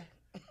water.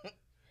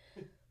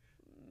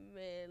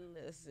 Man,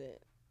 listen.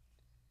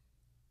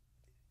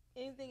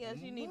 Anything else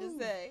you need to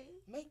say?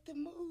 Make the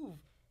move.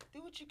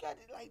 Do what you got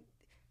to,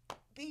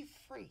 be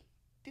free.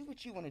 Do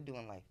what you want to do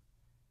in life.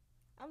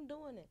 I'm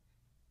doing it.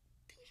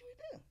 Do what you want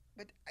to do.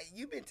 But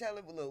you've been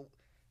telling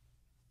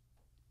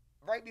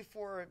right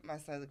before my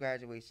son's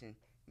graduation,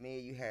 me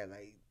and you had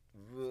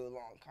real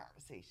long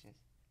conversations.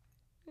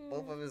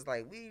 Both of us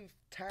we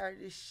tired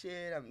of this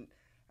shit. I'm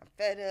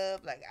fed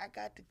up. I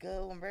got to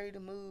go. I'm ready to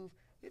move.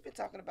 We've been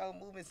talking about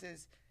moving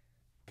since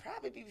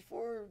probably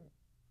before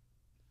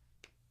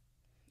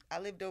I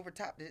lived over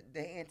top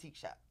the antique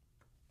shop.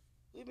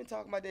 We've been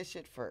talking about that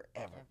shit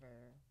forever.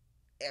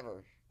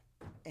 Ever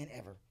and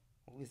ever.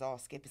 We was all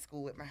skipping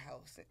school at my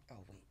house.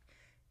 Oh, wait.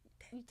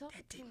 You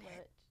talking too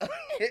much.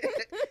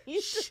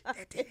 Shh,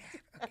 that didn't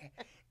happen. Okay.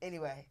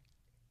 Anyway,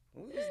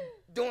 we was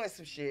doing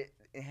some shit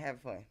and having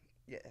fun.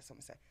 Yeah, that's what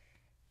I'm saying.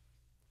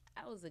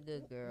 I was a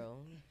good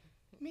girl.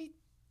 Me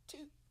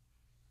too.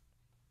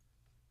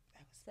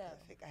 That was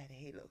perfect. I had a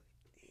halo.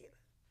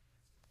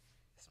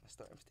 That's my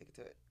story. I'm sticking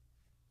to it.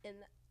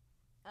 And,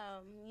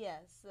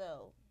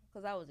 so,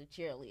 because I was a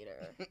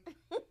cheerleader.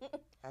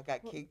 I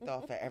got kicked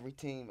off at every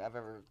team I've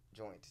ever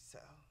joined, so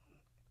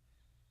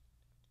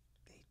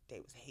they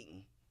was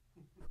hating.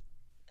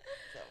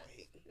 So,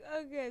 wait.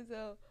 Okay,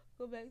 so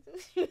go back to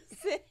what you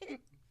said.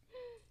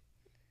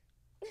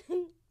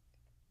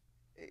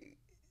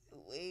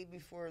 Way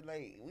before,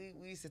 like, we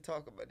used to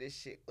talk about this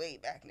shit way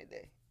back in the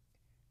day.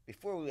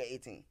 Before we were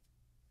 18.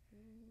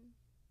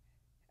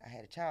 I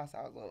had a child, so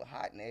I was a little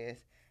hot in the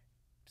ass.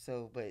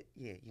 So, but,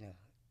 yeah,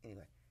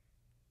 anyway.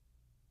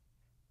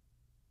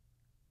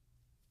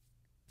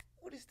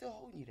 What is still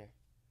holding you there?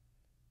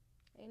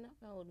 Ain't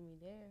nothing holding me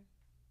there.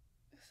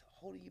 It's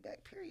holding you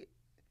back, period.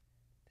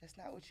 That's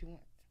not what you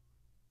want.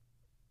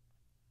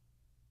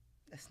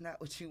 That's not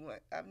what you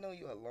want. I've known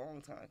you a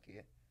long time,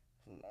 kid.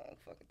 A long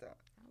fucking time.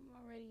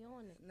 I'm already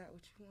on it. It's not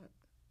what you want.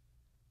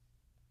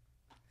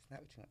 It's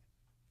not what you want.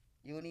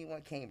 You don't even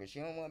want Cambridge.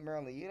 You don't want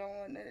Maryland. You don't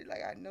want nothing.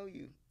 Like, I know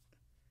you.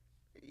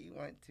 You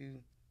want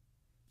to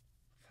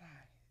fly,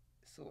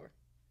 soar.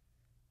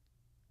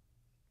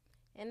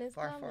 And it's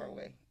far, coming. far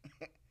away.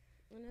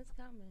 And it's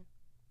coming.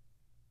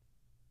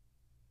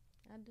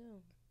 I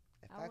do.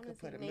 If I could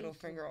put a see middle nations.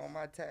 finger on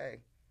my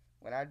tag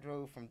when I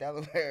drove from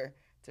Delaware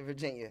to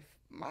Virginia,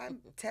 my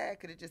tag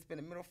could have just been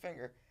a middle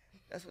finger.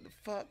 That's what the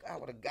fuck I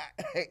would have got.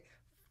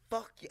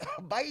 Fuck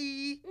y'all.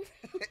 Bye.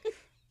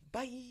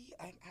 Bye.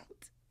 I'm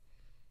out.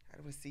 I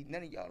don't want to see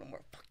none of y'all no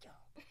more. Fuck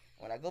y'all.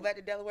 When I go back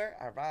to Delaware,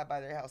 I ride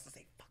by their house and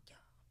say, fuck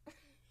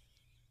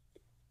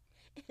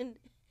y'all.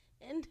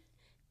 And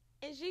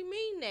she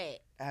mean that.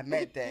 I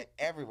meant that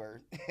every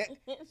word.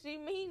 She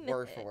mean that.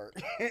 Word for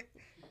word.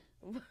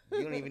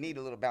 You don't even need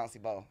a little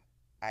bouncy ball.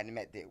 I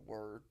meant that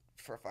word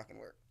for fucking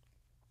word.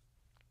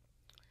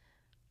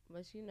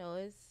 But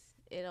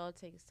it all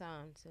takes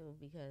time too,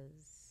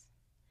 because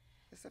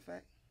It's a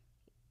fact.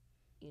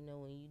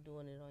 when you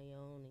doing it on your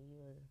own and you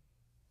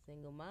a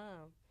single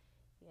mom,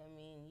 you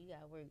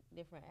gotta work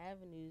different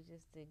avenues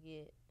just to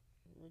get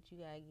what you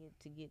gotta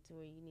get to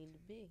where you need to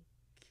be.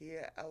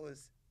 Yeah, I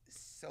was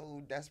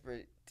so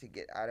desperate to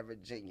get out of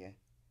Virginia.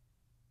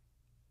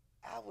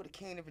 I would have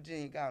came to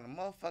Virginia, got on a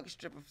motherfucking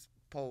stripper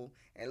pole,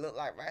 and looked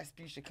like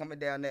Rasputia coming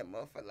down that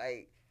motherfucker.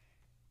 Like,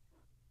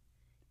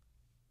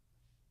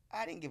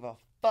 I didn't give a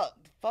fuck.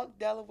 Fuck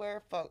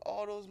Delaware. Fuck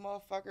all those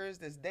motherfuckers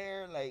that's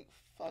there. Like,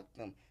 fuck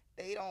them.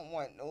 They don't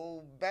want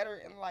no better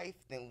in life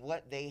than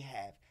what they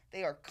have.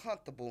 They are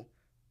comfortable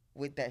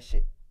with that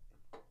shit.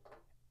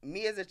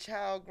 Me as a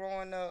child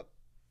growing up,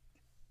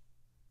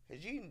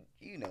 cause you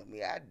know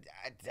me, I'd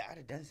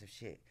have done some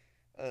shit.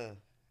 I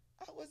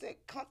wasn't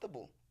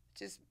comfortable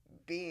just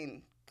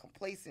being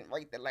complacent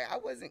right there. Like, I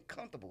wasn't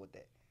comfortable with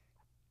that.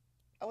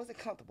 I wasn't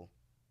comfortable.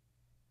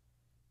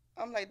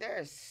 I'm like, there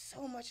is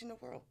so much in the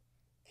world.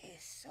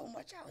 There's so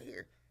much out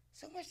here.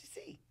 So much to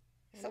see.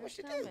 And So it's much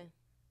to coming. do.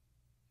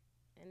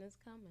 And it's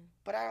coming.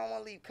 But I don't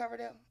want to leave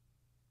Coverdale.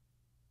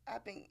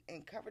 I've been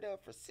in Coverdale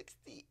for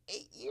 68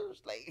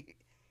 years. Like,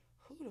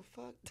 who the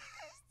fuck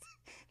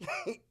does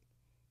like,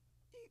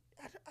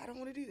 I don't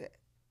want to do that.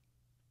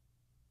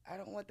 I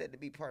don't want that to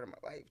be part of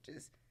my life.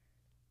 Just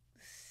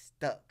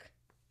stuck.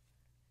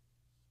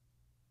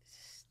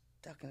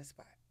 Stuck in a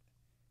spot.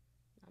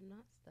 I'm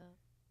not stuck.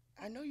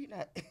 I know you're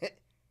not.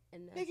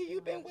 And that's Nigga,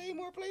 you've been why. way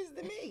more places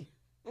than me.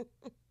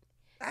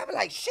 I be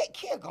like, shit,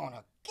 kid going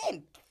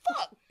again.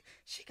 Fuck.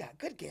 She got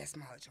good gas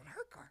mileage on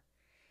her car.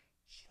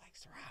 She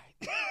likes to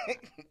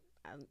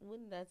ride. What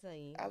did I tell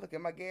you? I look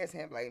at my gas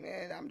hand like,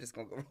 man, I'm just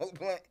going to go roll a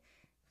blunt.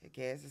 The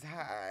gas is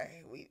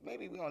high.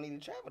 Maybe we don't need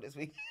to travel this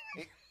week.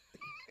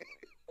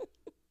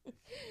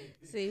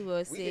 See,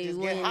 We could just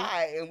when, get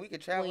high and we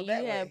could travel when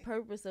that you way. have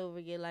purpose over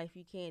your life,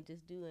 you can't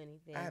just do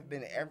anything. I have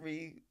been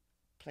every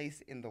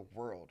place in the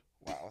world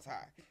while I was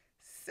high.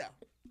 So,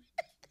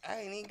 I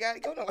ain't even got to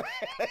go nowhere.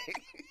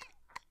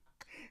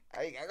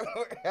 I ain't got to go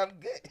nowhere. I'm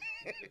good.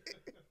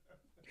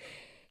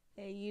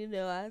 And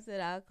I said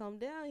I'll come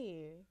down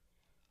here.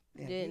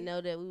 Yeah, Didn't know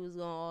that we was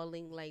gonna all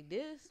link like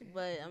this,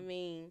 but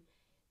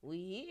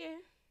we here,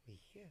 We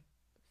here.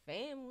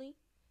 family.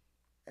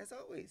 As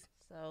always.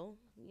 So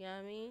you know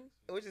what I mean.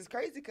 Which is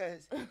crazy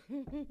because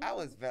I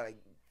was very,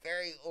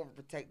 very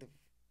overprotective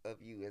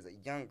of you as a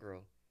young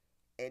girl,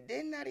 and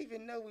did not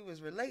even know we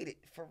was related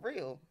for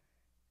real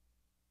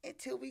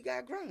until we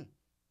got grown.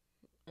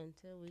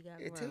 Until we got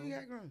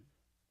grown.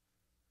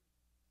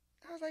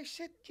 I was like,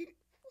 shit,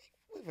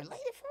 we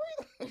related for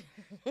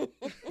real.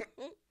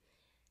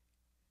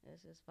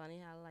 It's just funny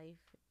how life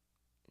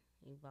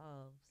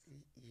evolves.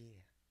 Yeah.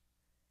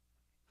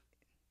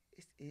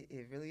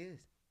 It really is.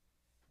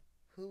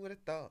 Who would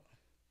have thought?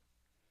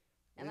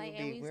 And we like,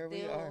 would and be we where we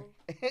still are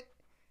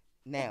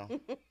now.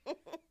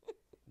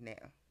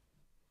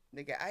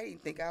 Nigga, I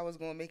didn't think I was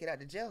gonna make it out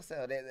the jail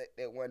cell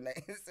that one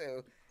night.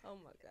 So Oh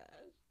my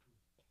gosh.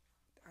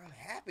 I'm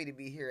happy to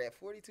be here at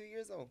 42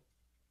 years old.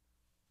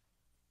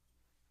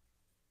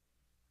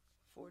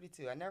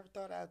 42. I never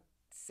thought I'd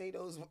say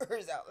those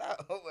words out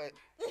loud, but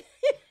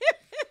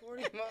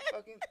 40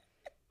 motherfucking.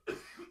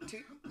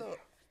 Look,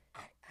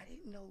 I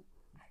didn't know you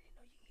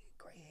get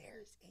gray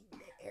hairs in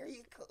that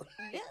area code.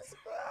 Yes,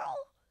 girl.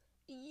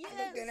 Yes.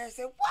 I looked in there and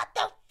said, what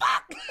the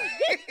fuck?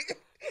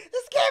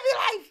 This can't be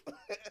life.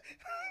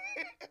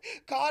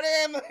 Call the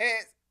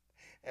ambulance.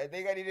 I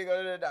think I need to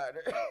go to the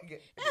doctor.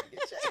 get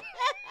checked.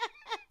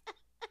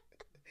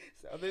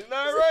 Something's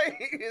not right.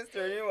 It's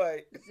turning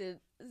white.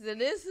 So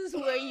this is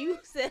where you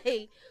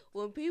say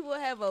when people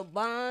have a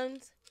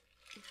bond,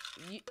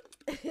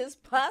 it's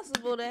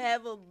possible to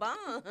have a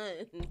bond.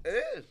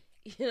 It is.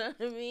 You know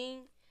what I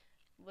mean?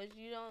 But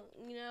you don't,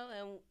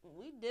 and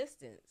we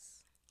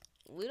distance.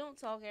 We don't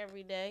talk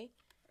every day.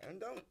 And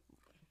don't.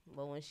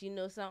 But when she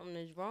knows something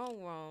is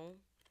wrong,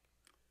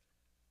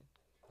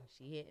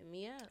 she hitting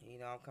me up. You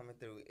know, I'm coming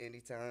through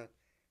anytime.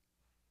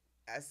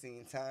 I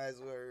seen times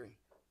where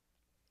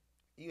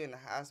you in the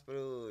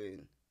hospital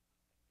and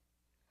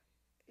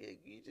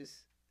you just,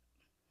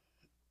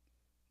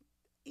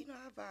 I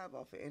vibe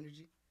off of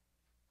energy.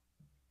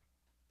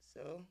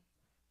 So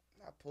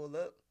I pull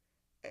up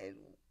and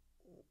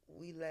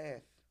we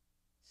laugh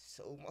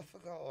so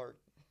motherfucking hard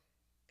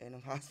in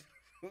them hospital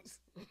rooms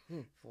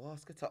for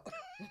us to talk.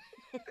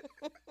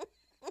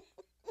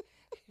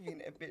 Me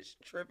and that bitch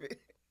tripping.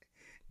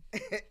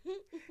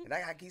 And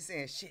I gotta keep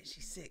saying, shit,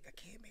 she's sick. I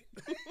can't make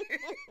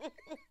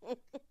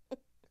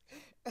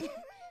it.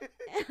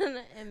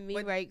 and me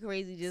But right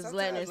crazy just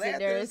letting her sit laughter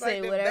there and is say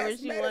like the whatever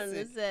best she wanted to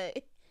medicine.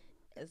 say.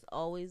 It's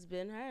always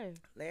been her.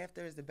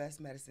 Laughter is the best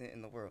medicine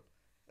in the world.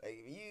 Like,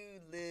 if you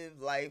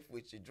live life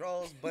with your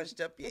drawers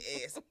bunched up your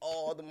ass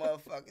all the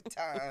motherfucking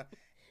time,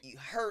 you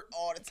hurt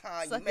all the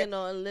time. Sucking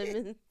on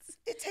lemons.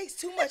 It takes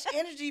too much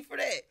energy for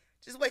that.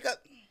 Just wake up.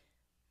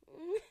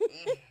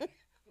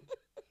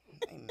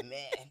 I'm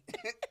mad.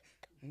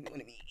 You want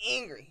to be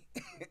angry.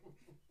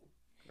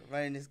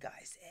 Running this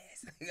guy's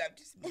ass. I'm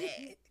just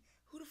mad.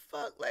 Who the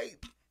fuck,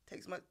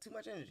 takes too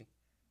much energy?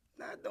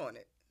 Not doing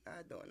it.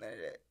 Not doing none of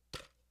that.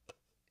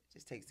 It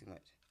just takes too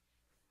much.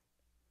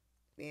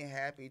 Being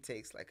happy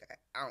takes like an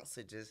ounce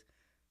of just,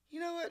 you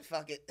know what?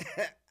 Fuck it. I don't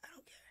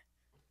care.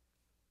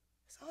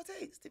 That's all it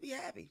takes to be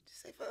happy.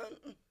 Just say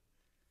fun.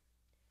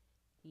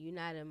 You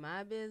not in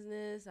my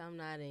business. I'm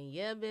not in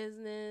your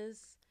business.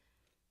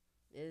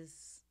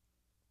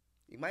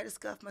 You might have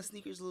scuffed my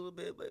sneakers a little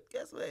bit, but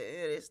guess what?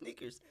 Yeah, they're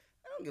sneakers.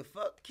 I don't give a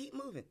fuck. Keep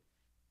moving.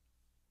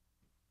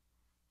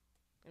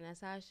 And that's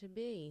how it should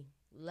be.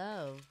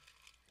 Love.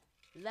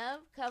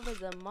 Love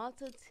covers a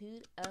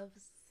multitude of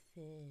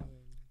sin.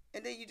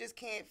 And then you just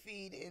can't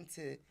feed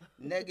into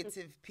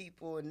negative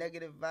people,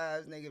 negative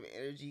vibes, negative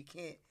energy. You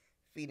can't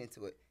feed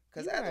into it.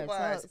 Because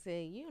otherwise,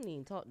 you don't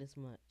even talk this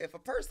much. if a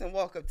person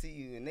walk up to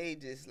you and they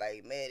just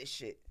like mad as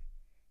shit,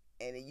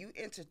 and then you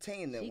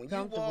entertain them, when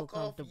you walk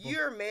off,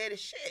 you're mad as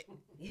shit.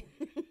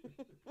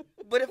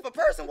 But if a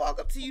person walk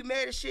up to you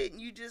mad as shit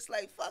and you just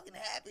like fucking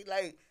happy,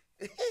 like,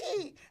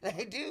 hey,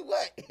 like, dude,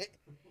 what?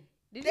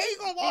 They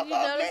gonna walk did you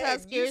off notice mad. how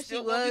scared You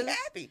still she gonna was? be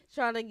happy.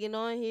 Trying to get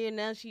on here.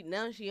 Now she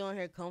on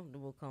here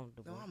comfortable.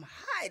 No, I'm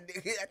high,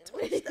 nigga. I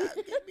twitched out.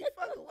 Get me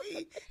fucking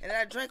weed. And then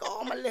I drank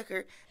all my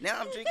liquor. Now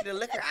I'm drinking the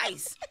liquor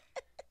ice.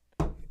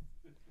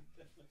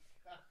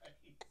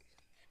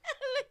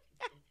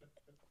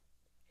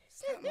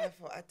 It's not my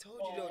fault. I told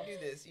you don't do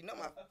this. You know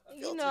my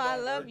filter I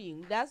don't love work.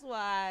 you. That's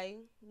why,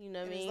 you know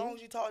what I And mean? as long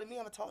as you talk to me,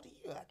 I'm going to talk to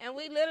you. And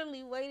we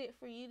literally waited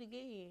for you to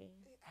get here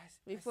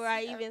before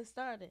I even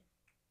started.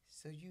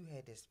 So you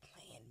had this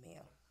plan,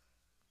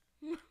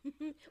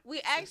 ma'am.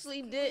 We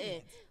actually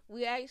didn't.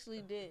 We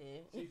actually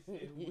didn't. She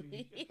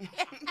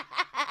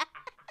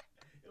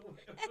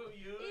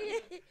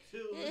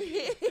said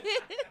we.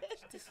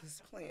 This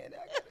was planned.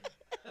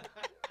 I gotta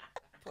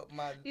put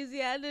my You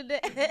see, I did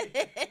that.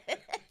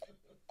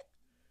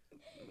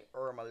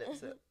 or my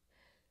lips up.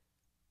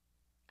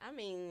 I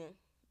mean,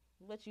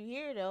 what you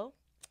hear though?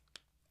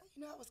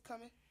 You know I was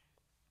coming.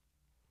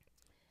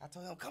 I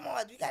told him, come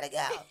on, we gotta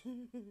go.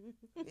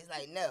 He's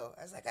like, no.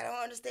 I was like, I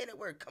don't understand the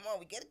word. Come on,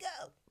 we gotta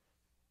go.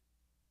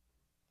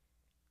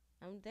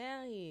 I'm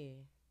down here.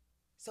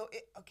 So,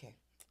 okay.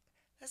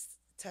 Let's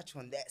touch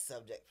on that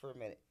subject for a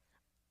minute.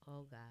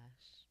 Oh gosh.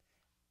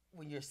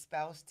 When your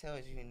spouse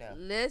tells you no.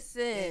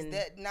 Listen. Is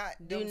that not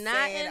Do them not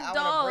saying, I wanna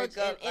indulge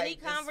break up, in any like,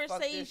 let's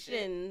fuck this shit?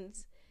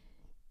 conversations.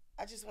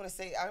 I just want to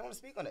say, I want to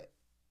speak on it.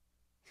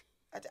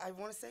 I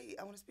want to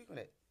speak on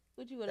it.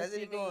 What you want to Does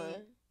it speak on? mean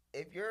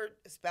if your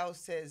spouse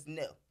says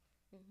no,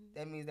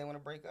 that means they want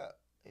to break up.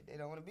 They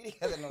don't want to be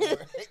together no more.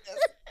 That's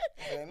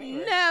what I mean,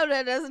 right? No,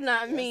 that does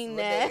not That's mean what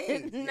that.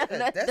 means. No, Yeah,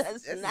 that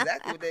that's does not.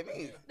 exactly what that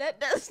means. That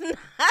does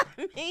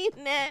not mean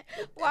that.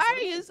 Why what are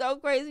it you means. so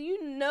crazy?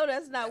 You know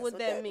that's not That's what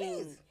that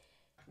means.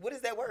 What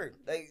is that word?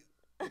 Like,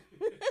 what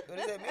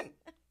does that mean?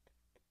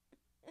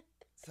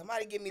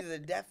 Somebody give me the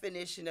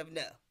definition of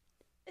no.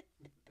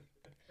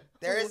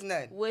 There is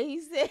none. What he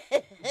said.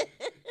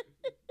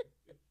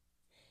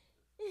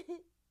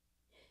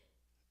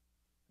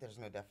 There's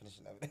no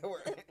definition of that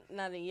word.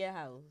 Not in your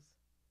house.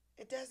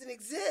 It doesn't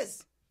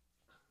exist.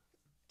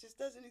 It just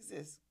doesn't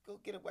exist. Go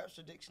get a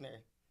Webster dictionary.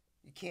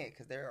 You can't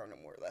because there are no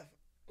more left.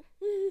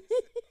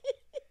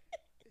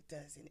 It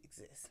doesn't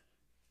exist.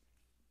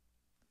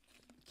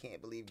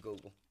 Can't believe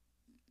Google.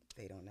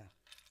 They don't know.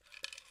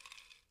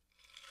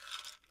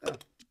 Oh,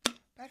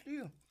 back to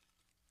you.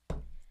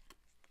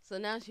 So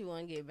now she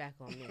want to get back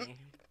on me.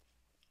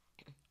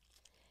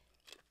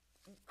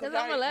 Because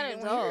I'm going to let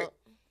her talk.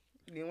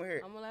 You didn't want to hear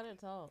it. I'm going to let her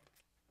talk.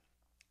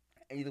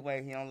 Either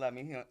way, he don't love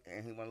me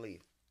and he want to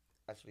leave.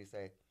 That's what he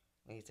said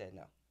when he said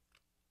no.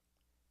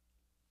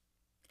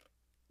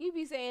 You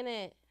be saying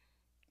that.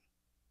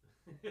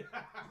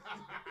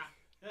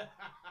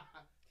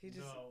 He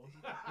just. No.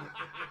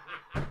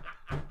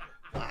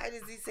 Why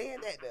is he saying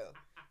that though?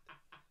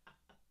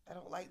 I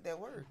don't like that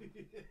word.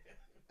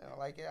 I don't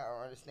like it. I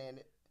don't understand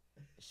it.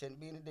 It shouldn't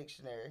be in the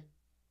dictionary.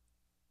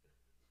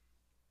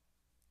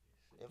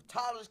 If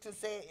toddlers can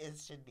say it, it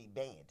should be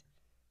banned.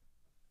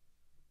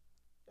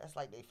 That's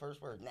like their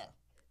first word now.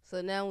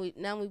 So now we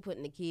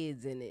putting the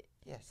kids in it.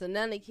 Yes. So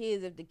now the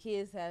kids, if the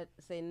kids have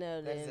to say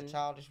no, then That's a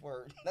childish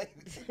word.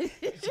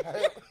 It's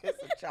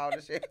a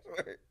childish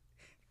word.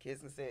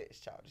 Kids can say it, it's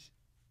childish.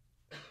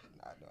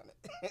 Not doing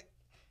it.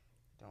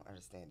 Don't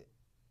understand it.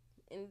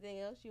 Anything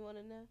else you want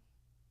to know?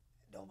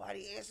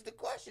 Nobody answered the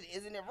question.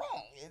 Isn't it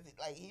wrong? Is it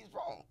like he's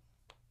wrong?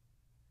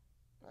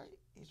 Right?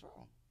 He's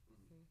wrong.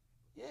 Mm-hmm.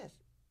 Yes.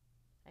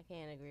 I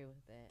can't agree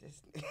with that.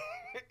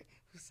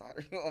 Whose side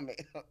are you on, man?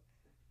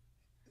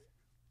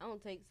 I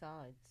don't take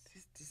sides.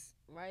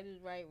 Right is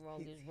right,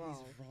 wrong is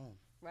wrong. He's wrong.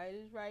 Right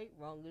is right,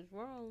 wrong is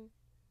wrong.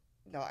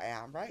 No,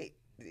 I'm right.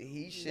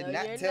 He should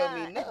not tell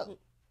me no.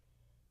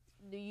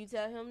 Do you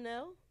tell him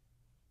no?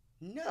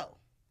 No.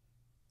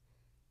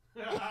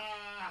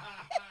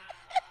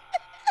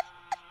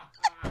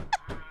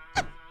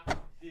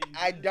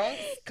 I don't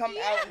come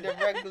out and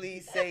directly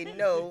say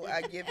no.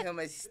 I give him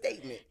a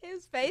statement.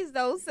 His face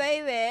don't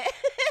say that.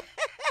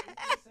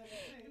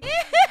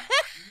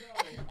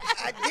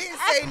 I didn't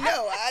say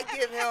no. I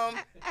give him.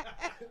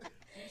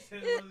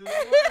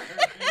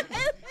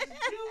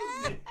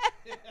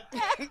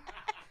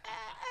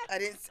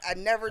 I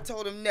never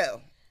told him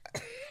no.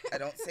 I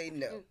don't say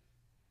no.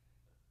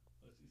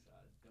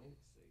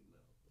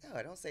 No,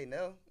 I don't say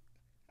no.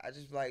 I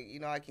just like,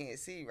 I can't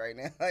see right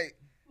now. Like,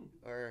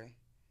 or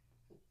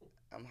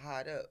I'm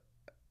hot up.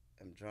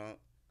 I'm drunk.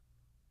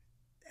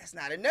 That's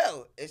not a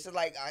no. It's just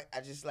like,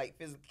 I just like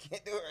physically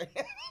can't do it right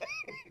now.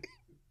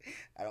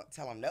 I don't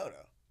tell him no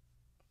though.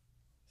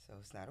 So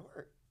it's not a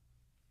word.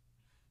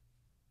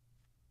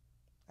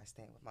 I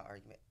stand with my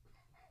argument.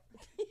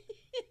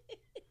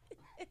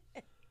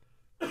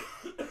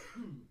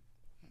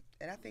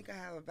 And I think I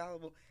have a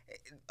valuable,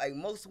 like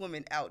most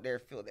women out there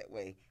feel that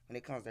way when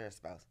it comes to their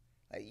spouse.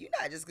 Like, you're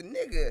not just a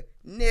nigga.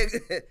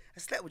 I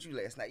slept with you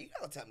last night. You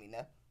don't tell me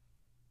no.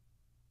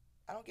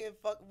 I don't give a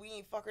fuck. We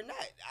ain't fuck or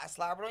not. I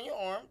slobbered on your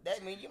arm.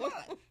 That means you're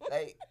mine.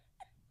 Like,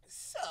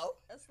 so.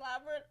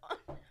 Slobbered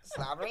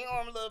on your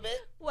arm a little bit.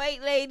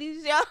 Wait,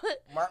 ladies, y'all.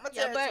 Mark my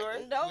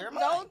territory.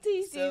 Don't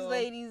teach these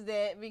ladies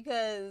that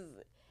because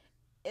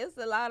it's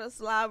a lot of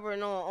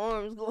slobbering on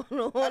arms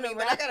going on. I mean,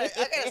 but I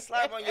gotta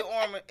slobber on your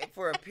arm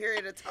for a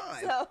period of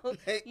time. So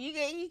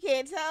you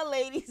can't tell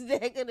ladies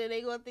that because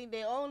they gonna think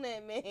they own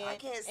that man. I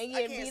can't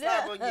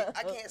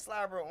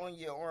slobber on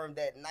your arm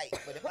that night.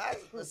 But if I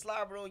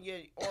slobber on your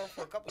arm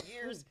for a couple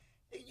years,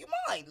 you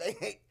mine.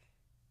 Like,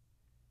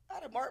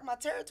 I'd have marked my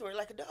territory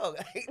like a dog.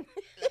 Like,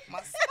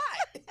 my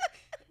spot.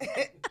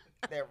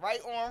 That right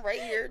arm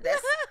right here.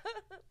 That's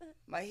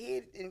my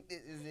head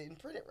is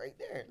imprinted right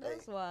there. Like,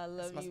 that's why I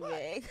love you,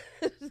 man.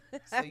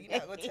 So you're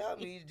not gonna tell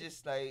me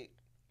just like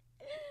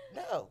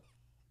no,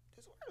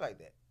 just word like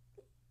that.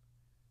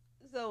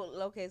 So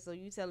okay, so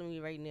you telling me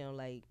right now,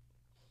 like,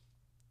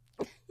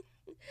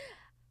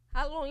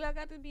 how long y'all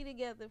got to be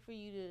together for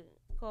you to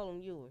call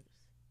him yours?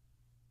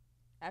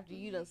 After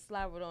you done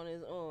slobbered on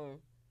his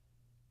arm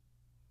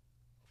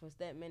for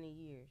that many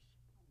years.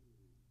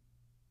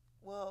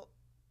 Well,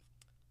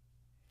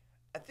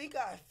 I think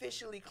I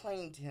officially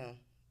claimed him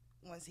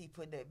once he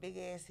put that big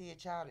ass head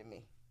child in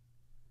me.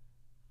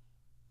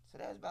 So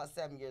that was about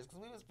 7 years because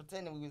we was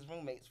pretending we was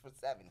roommates for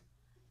 7.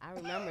 I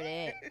remember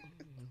that.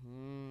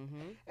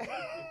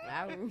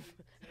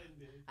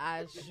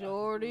 I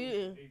sure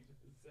did.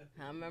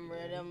 I remember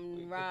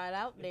them ride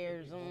out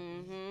there.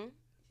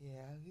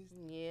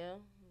 Yeah,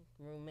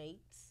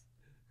 roommates.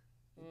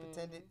 We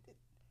pretended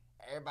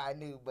everybody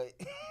knew, but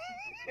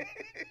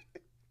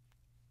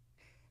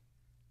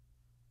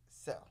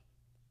so.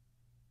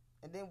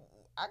 And then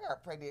I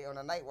got pregnant on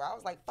a night where I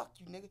was like, fuck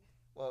you, nigga.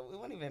 Well, it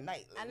wasn't even a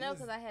night. I know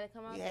because I had to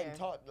come out there. We hadn't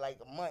talked like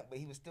a month, but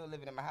he was still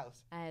living in my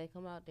house. I had to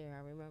come out there, I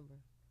remember.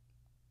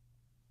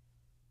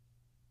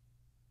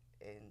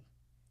 And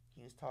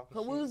he was talking shit.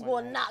 Because we was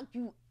going to knock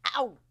you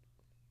out.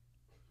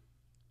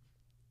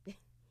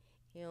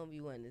 He don't be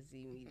wanting to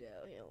see me,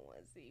 though. He don't want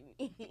to see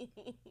me.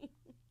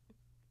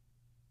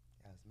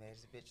 I was mad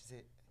as a bitch as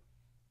it.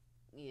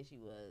 Yeah, she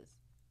was.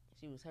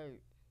 She was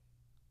hurt.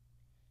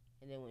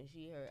 And then when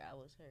she hurt, I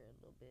was hurt a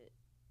little bit.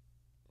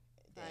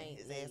 Then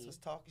his ass was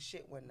talking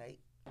shit one night.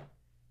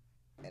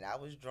 And I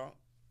was drunk.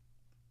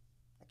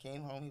 I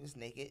came home, he was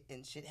naked,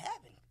 and shit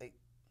happened. Like,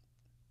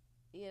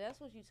 yeah, that's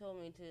what you told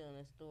me, too, in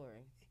the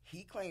story.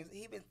 He claims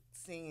he been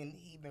saying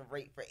he been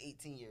raped for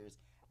 18 years.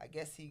 I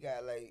guess he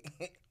got, like,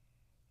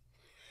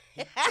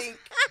 he think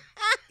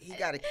he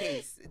got a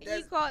case.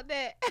 He caught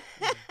that.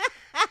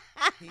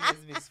 He has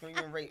been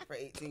screaming rape for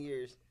 18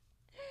 years.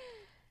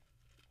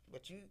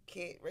 But you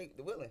can't rape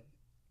the willing.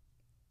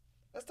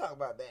 Let's talk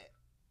about that.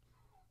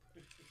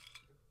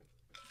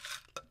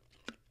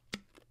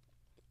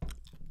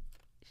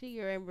 She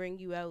gonna bring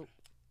you out.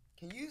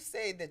 Can you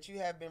say that you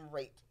have been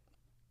raped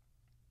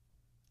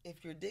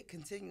if your dick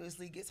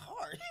continuously gets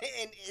hard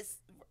and it's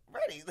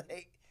ready?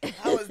 Like,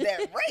 how is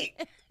that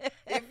rape?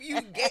 If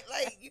you get,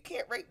 like, you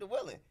can't rape the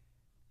willing.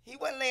 He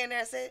wasn't laying there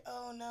and said,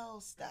 "Oh no,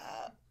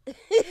 stop."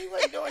 He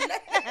wasn't doing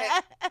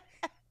that.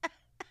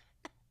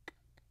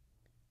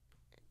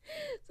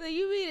 So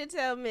you mean to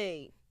tell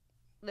me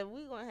that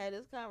we gonna have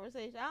this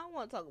conversation? I don't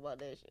want to talk about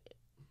that shit.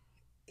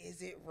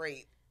 Is it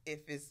rape if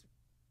it's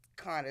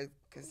kind of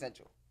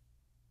consensual?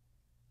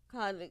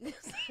 Kind of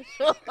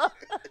consensual.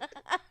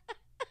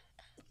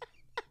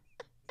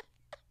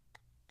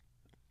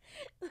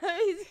 Let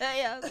me tell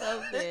y'all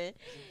something.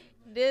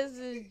 This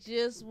is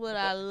just what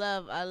I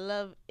love. I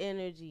love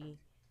energy.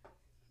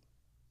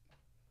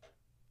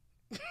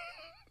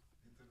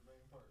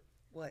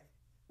 What?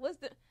 What's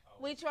the?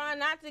 We trying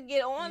not to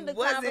get on the You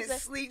wasn't conversation.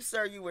 asleep,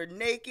 sir. You were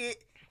naked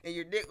and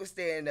your dick was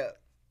standing up.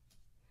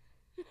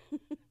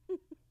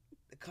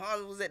 The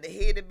condom was at the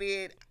head of the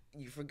bed.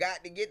 You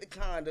forgot to get the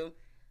condom,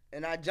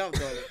 and I jumped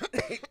on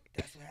it.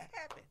 That's what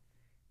happened.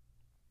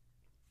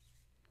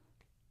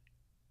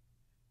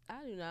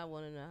 I do not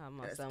want to know how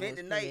my I son spent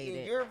was the night created.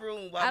 in your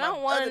room while I don't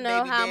my want other to know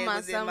baby how dad my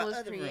was in son my was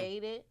other room.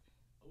 created.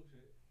 Oh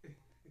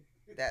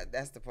shit.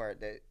 That's the part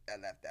that I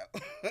left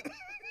out.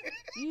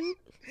 You?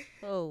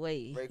 Oh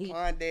wait.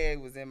 Raekwon dad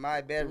was in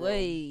my bedroom,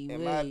 Wait.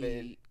 my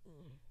bed,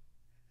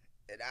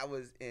 and I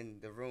was in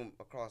the room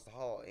across the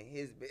hall in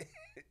his bed.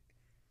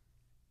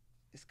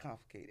 It's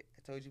complicated.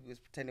 I told you we was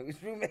pretending we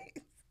was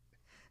roommates.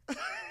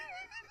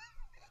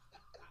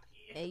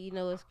 And you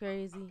know what's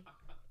crazy?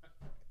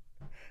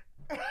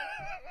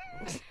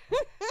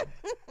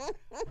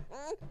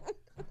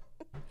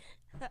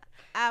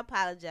 I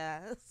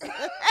apologize.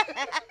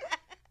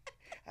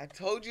 I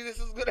told you this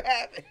was gonna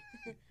happen.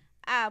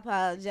 I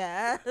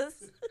apologize.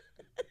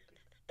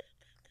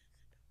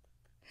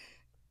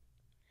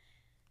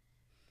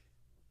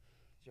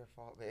 It's your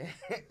fault, man.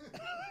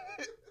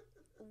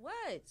 What?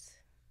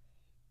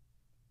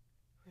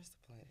 Where's the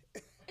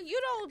planet? You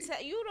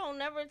don't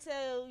never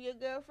tell your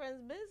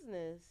girlfriend's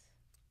business.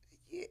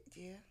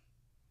 Yeah.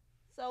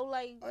 So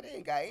like, Oh,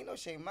 ain't no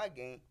shame in my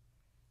game.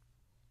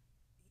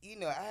 You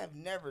know, I have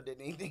never done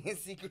anything in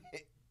secret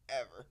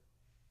ever.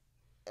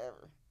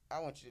 I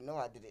want you to know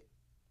I did it.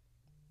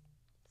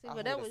 see, I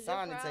but that hold a was your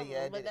sign and tell problem. you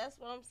I But did it. that's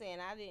what I'm saying.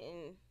 I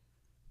didn't.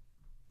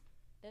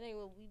 That ain't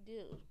what we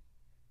do.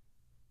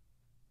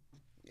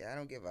 Yeah, I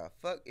don't give a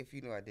fuck if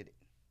you know I did it.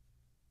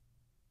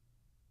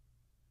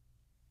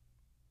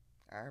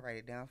 I write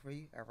it down for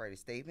you. I write a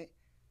statement.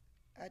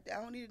 I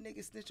don't need a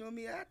nigga snitch on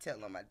me. I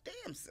tell on my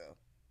damn self.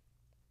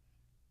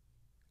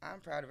 I'm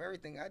proud of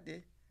everything I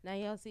did. Now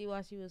y'all see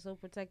why she was so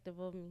protective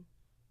of me.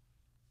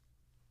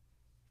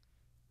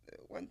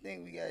 One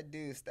thing we gotta do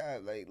is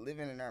stop like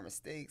living in our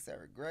mistakes, our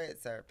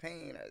regrets, our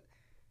pain.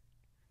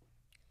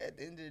 At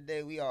the end of the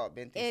day, we all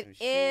been through some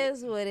shit. It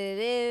is what it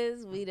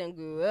is. We done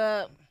grew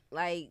up.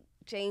 Like,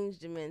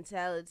 changed the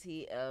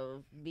mentality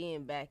of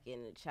being back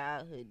in the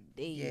childhood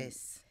days.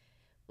 Yes.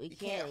 We You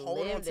can't hold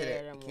live on to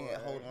there that. no You more.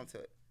 can't hold on to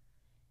it.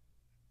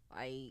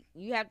 Like,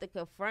 you have to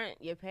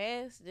confront your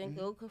past, then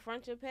go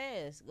confront your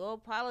past. Go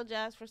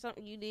apologize for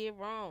something you did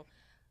wrong.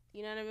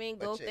 You know what I mean?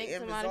 But go your thank end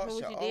somebody for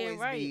result what you should did always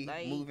right. be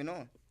Like, moving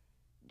on.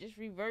 just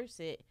reverse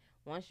it.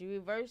 Once you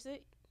reverse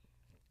it,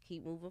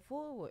 keep moving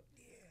forward.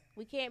 Yeah.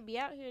 We can't be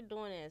out here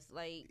doing this.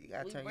 Like, You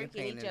gotta we turn your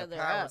breaking pain each into other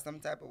power up. some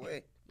type of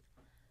way.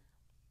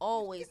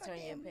 Always Get my turn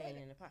your damn pain lighter.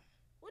 into power.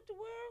 What the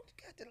world? You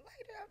got the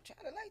lighter. I'm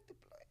trying to light the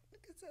blunt.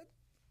 Look at that.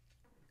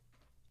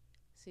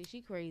 See,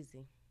 she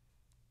crazy.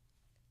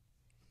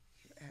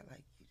 You act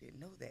like you didn't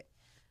know that.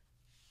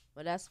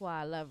 But that's why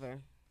I love her.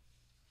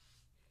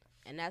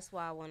 And that's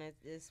why I wanted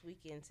this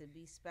weekend to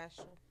be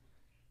special.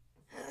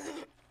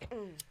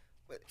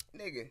 But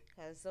nigga,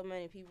 Because so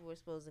many people were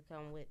supposed to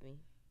come with me.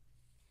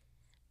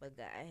 But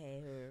God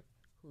had her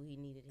who he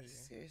needed here.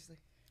 seriously.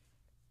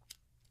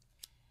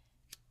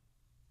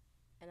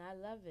 And I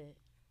love it.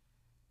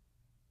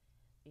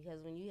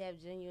 Because when you have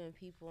genuine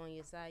people on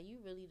your side, you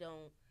really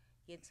don't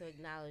get to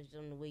acknowledge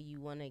them the way you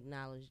want to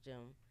acknowledge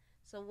them.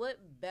 So what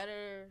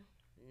better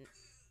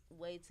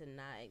way to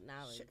not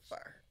acknowledge, Shit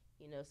fire.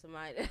 you know,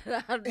 somebody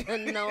that I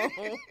don't know.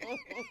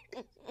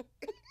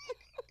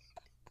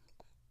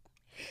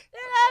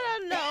 That I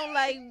don't know,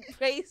 like,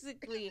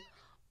 basically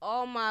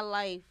all my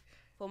life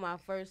for my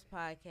first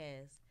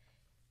podcast.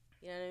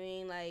 You know what I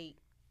mean? Like,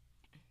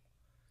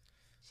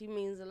 she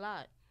means a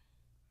lot.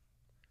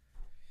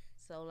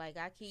 So, like,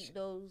 I keep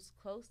those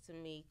close to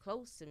me.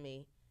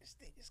 This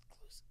thing is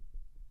close.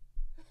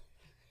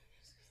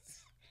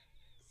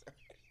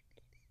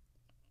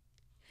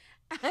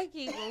 I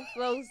keep them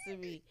close to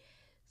me.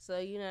 So,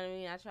 you know what I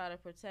mean? I try to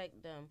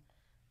protect them.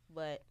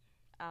 But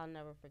I'll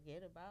never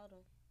forget about them.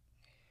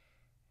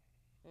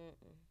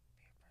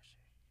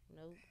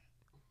 Nope.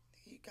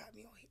 You got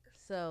me on here.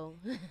 So,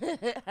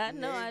 I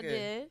know I Nigga.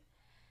 did.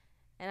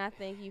 And I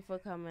thank you for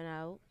coming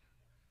out.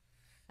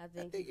 I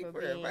thank thank you for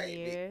for being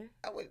inviting me. here.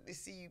 I wanted to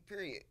see you,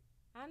 period.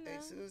 I know.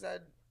 As soon as I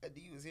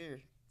knew you was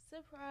here,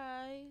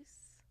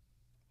 Surprise.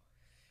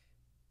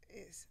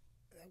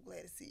 I'm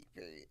glad to see you,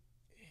 period.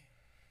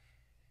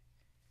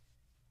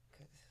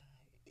 Because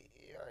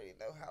you already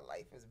know how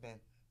life has been.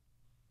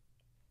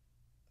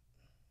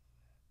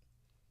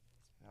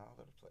 It's been all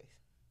over the place.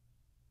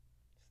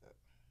 So.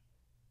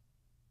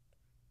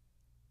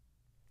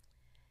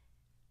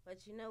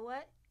 But you know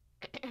what?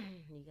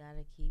 You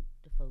gotta keep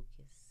the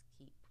focus.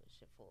 Keep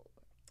pushing forward.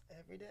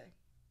 Every day.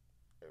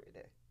 Every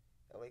day.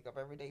 I wake up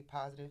every day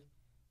positive,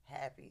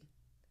 happy.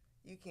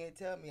 You can't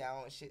tell me I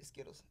don't shit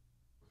Skittles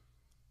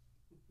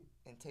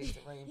and taste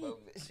the rainbow.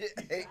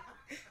 Shit.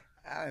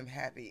 I'm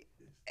happy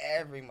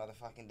every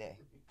motherfucking day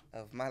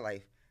of my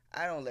life.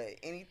 I don't let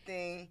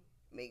anything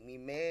make me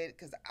mad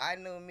because I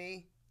know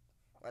me.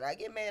 When I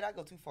get mad, I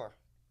go too far.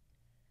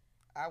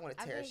 I want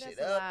to tear shit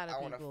up. I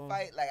want to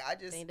fight. Like, I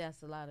think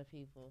that's a lot of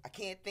people. I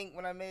can't think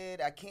when I'm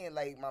mad. I can't,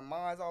 like, my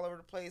mind's all over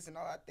the place, and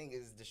all I think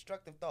is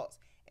destructive thoughts.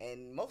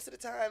 And most of the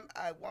time,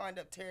 I wind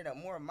up tearing up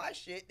more of my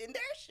shit than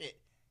their shit.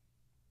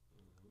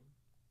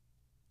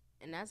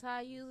 And that's how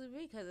I usually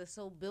be, because it's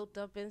so built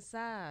up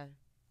inside.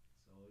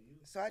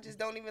 So I just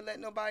don't even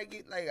let nobody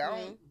get, like, I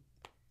don't.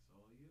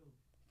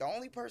 The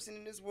only person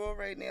in this world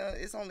right now,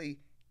 it's only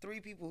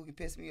 3 people who can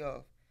piss me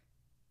off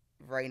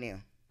right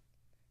now.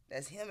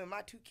 That's him and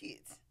my 2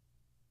 kids.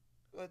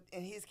 Well,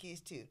 and his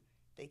kids, too.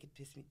 They can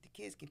piss me. The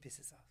kids can piss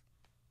us off.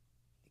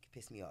 They can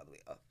piss me all the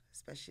way off.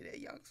 Especially that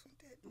young from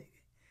that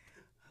nigga.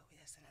 Oh,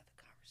 that's another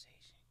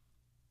conversation.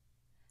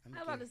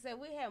 I'm about to say,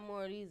 we have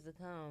more of these to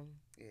come.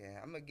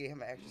 Yeah, I'm going to give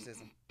him an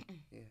exorcism.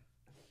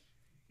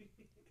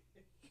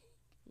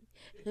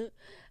 Yeah.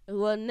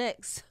 Well,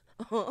 next.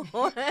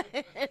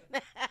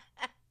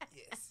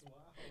 Yes.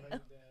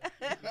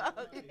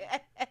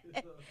 Okay.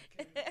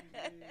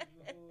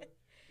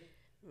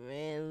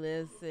 Man,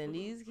 listen,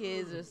 these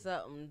kids are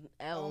something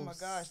else. Oh my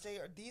gosh,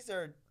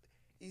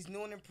 these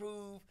new and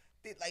improved.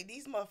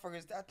 These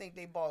motherfuckers, I think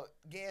they bought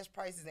gas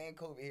prices and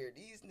COVID here.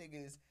 These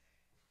niggas,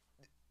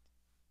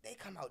 they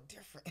come out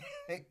different.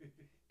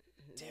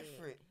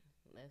 Different.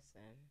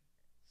 Listen,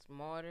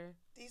 smarter.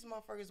 These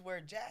motherfuckers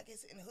wear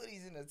jackets and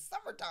hoodies in the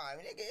summertime.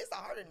 Nigga, it's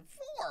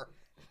 104.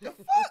 The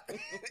fuck?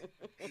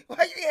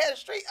 Why you ain't had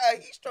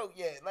a heat stroke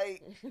yet?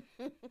 Like,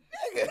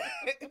 nigga,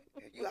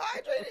 you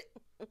hydrated?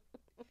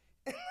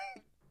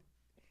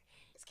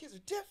 These kids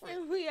are different.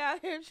 And we out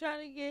here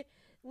trying to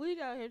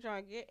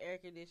get air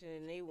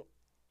conditioning.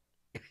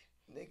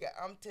 Nigga,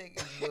 I'm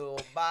taking little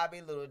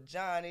Bobby, little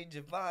Johnny,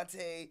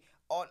 Javante.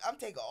 I'm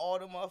taking all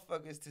the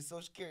motherfuckers to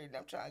Social Security, and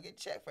I'm trying to get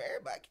checked for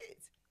everybody,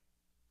 kids.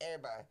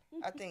 Everybody.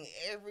 I think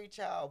every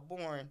child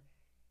born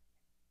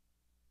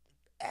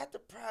after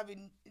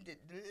probably the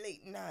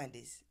late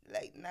 90s,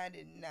 like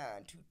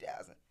 99,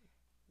 2000.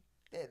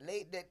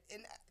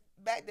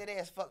 Back that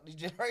ass fucked the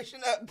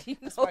generation up.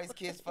 That's why these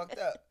kids fucked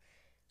up.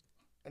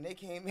 When they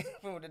came in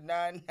from the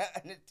 99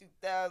 to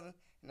 2000,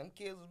 and them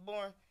kids was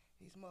born,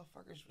 these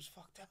motherfuckers was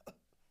fucked up.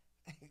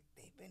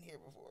 They've been here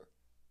before.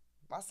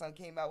 My son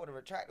came out with a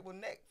retractable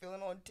neck,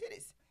 feeling on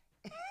titties.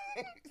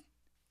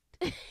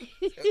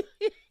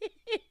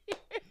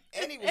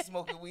 And he was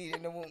smoking weed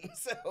in the womb,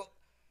 so.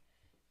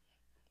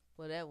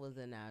 Well, that was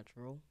a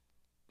natural.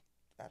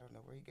 I don't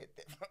know where he get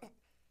that from.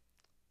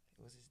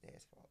 It was his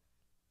dad's fault.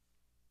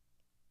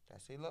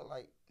 That's what he looked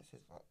like. It's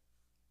his fault.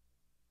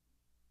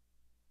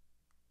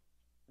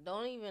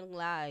 Don't even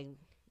lie.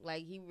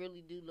 Like, he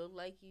really do look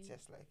like you.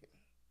 Just like it.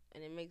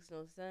 And it makes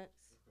no sense.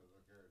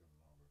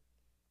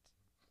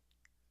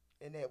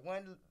 And that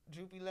one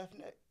droopy left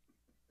neck.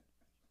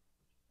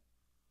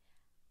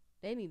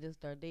 They need to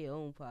start their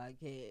own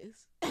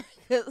podcast.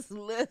 Because,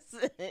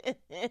 listen.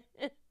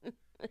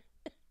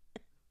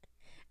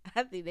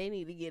 I think they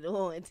need to get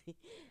on.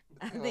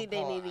 I think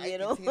they need to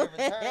get on.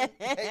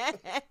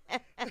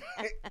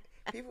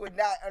 People would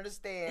not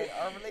understand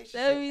our relationship.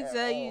 Let me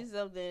tell you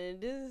something.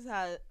 This is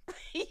how.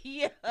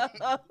 Yo.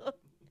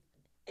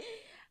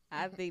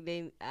 I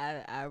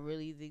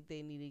really think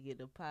they need to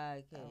get a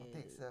podcast. I don't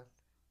think so.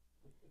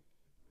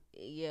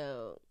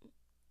 Yo.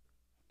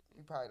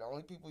 You probably the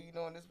only people you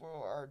know in this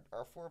world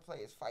are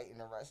foreplay is fighting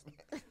and wrestling.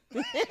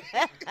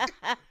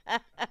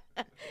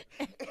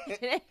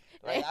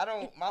 Like,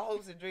 my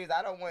hopes and dreams,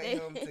 I don't want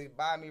him to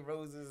buy me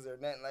roses or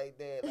nothing like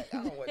that. Like, I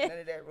don't want none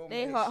of that romantic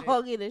shit. They shit.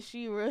 hugging a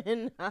She-Ra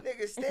in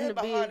nigga, stand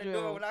behind the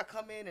door when I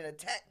come in and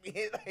attack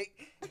me. Like,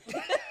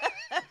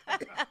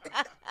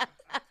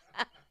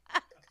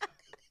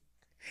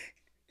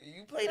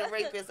 you play the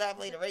rapist, I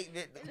play the rape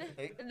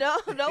victim. No,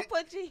 don't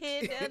put your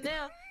head down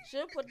now.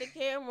 She'll put the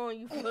camera on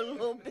you for a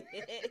little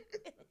bit.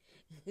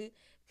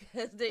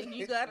 Because then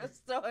you got to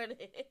start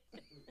it.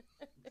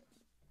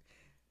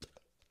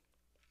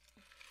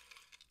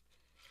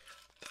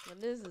 But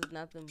this is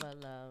nothing but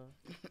love.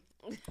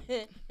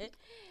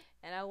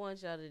 And I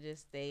want y'all to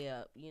just stay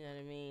up. You know what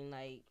I mean?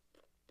 Like,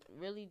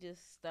 really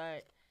just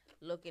start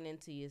looking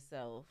into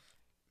yourself.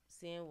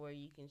 Seeing where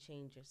you can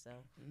change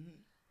yourself. Mm-hmm.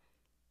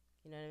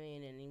 You know what I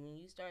mean? And when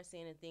you start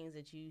seeing the things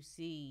that you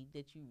see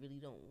that you really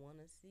don't want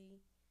to see,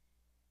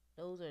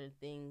 those are the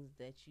things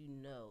that you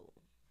know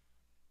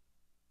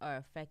are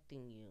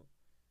affecting you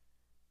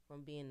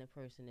from being the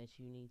person that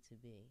you need to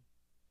be.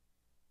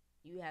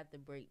 You have to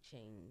break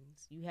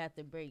chains. You have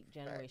to break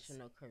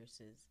generational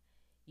curses.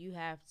 You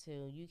have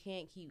to. You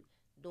can't keep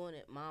doing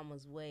it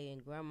mama's way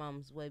and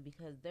grandmama's way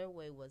because their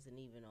way wasn't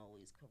even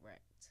always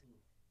correct.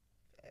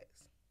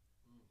 Facts.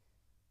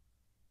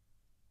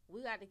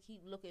 We got to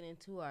keep looking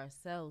into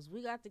ourselves.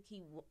 We got to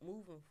keep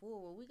moving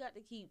forward. We got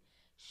to keep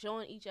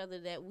showing each other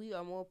that we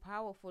are more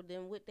powerful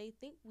than what they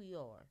think we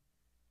are.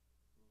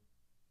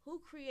 Who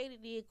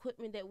created the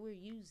equipment that we're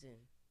using?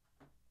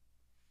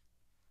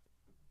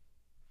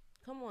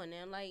 Come on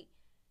now, like,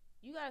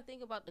 you got to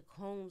think about the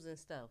combs and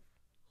stuff.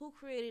 Who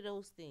created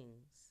those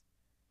things?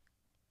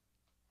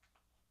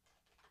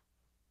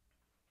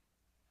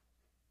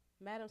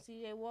 Madam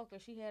C.J. Walker,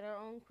 she had her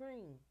own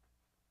cream.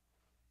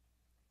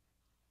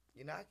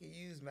 You know, I could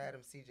use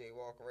Madam C.J.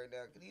 Walker right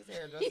now because these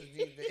hairdressers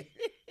these days.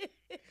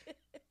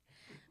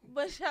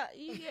 But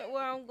you get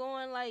where I'm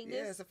going, like this.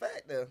 Yeah, it's a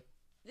fact though.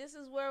 This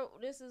is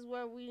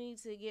where we need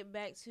to get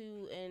back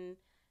to and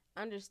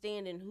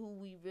understanding who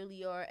we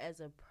really are as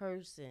a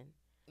person.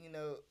 You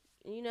know,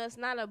 it's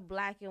not a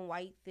black and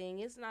white thing.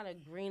 It's not a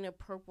green or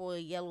purple or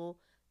yellow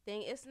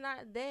thing. It's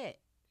not that.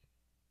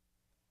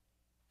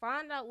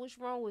 Find out what's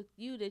wrong with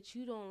you that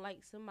you don't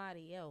like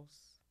somebody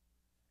else.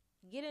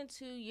 Get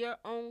into your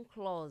own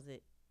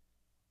closet.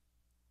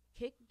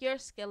 Kick your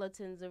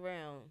skeletons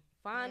around.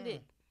 Find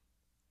it.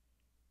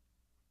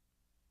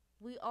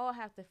 We all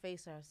have to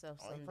face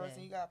ourselves someday. Only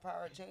person you got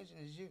power of changing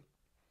is you.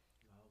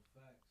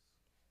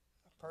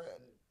 Facts.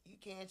 You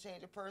can't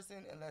change a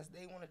person unless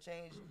they want to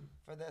change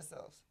for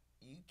themselves.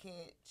 You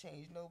can't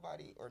change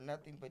nobody or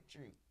nothing but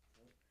you.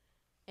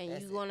 And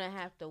you're going to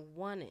have to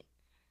want it.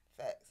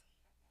 Facts.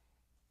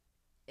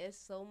 It's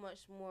so much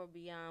more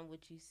beyond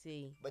what you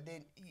see. But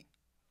then,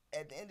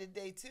 at the end of the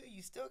day, too,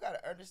 you still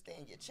got to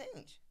understand your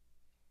change.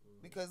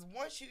 Because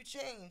once you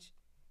change,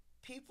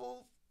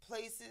 people,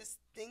 places,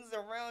 things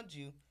around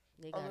you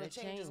are going to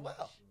change as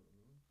well.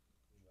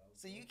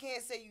 So you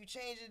can't say you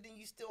changed it, then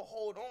you still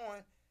hold on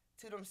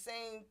to them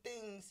same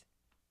things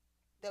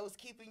that was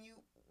keeping you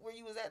where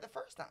you was at the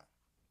first time.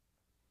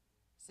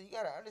 So you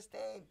got to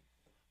understand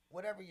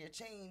whatever your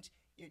change,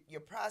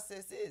 your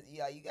process is.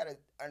 Yeah, you got to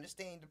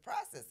understand the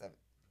process of it.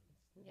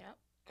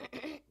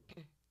 Yep.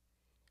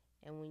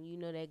 And when you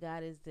know that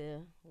God is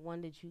the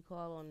one that you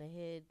call on the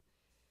head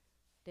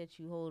that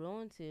you hold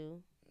on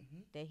to,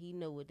 that he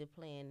know what the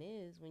plan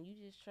is, when you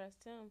just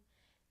trust him,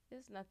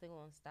 there's nothing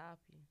going to stop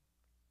you.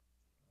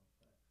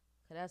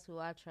 Because that's who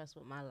I trust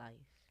with my life.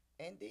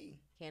 Indeed.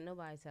 Can't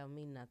nobody tell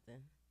me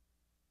nothing.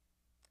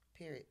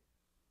 Period.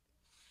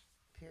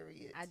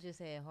 I just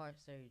had heart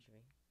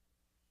surgery.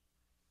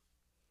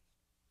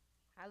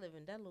 I live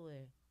in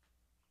Delaware.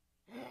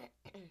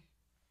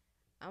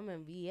 I'm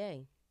in VA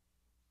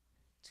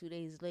 2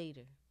 days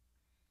later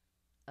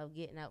of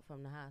getting out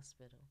from the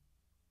hospital.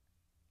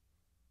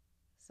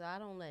 So I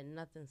don't let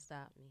nothing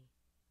stop me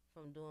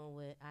from doing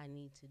what I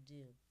need to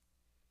do.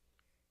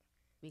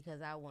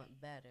 Because I want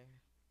better.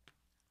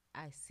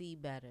 I see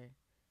better.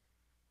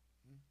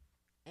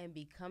 And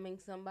becoming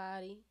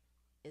somebody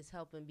is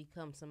helping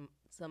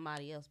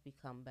somebody else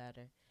become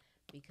better.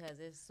 Because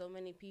there's so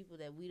many people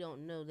that we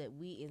don't know that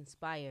we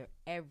inspire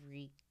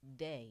every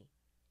day.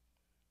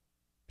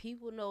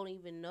 People don't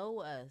even know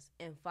us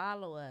and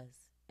follow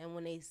us. And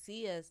when they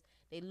see us,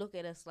 they look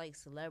at us like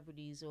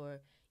celebrities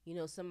or,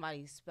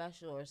 somebody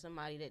special or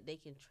somebody that they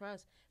can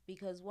trust.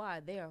 Because why?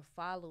 They are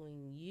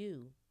following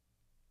you.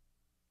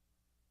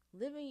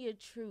 Living your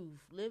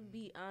truth. Live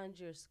beyond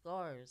your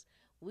scars.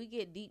 We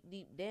get deep,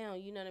 deep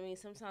down. You know what I mean?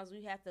 Sometimes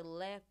we have to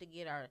laugh to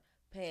get our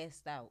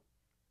past out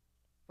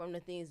from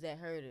the things that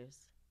hurt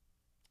us.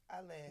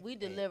 I laugh. We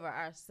deliver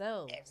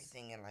ourselves.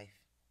 Everything in life.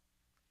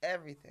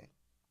 Everything.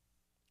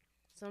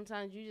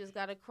 Sometimes you just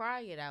got to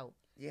cry it out.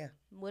 Yeah.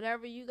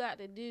 Whatever you got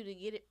to do to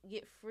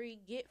get free,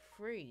 get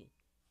free.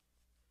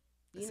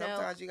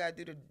 Sometimes you got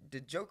to do the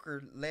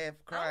Joker laugh,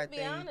 cry thing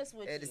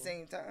at the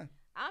same time.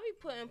 I'll be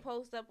putting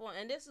posts up on,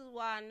 and this is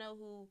why I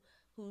know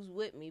who's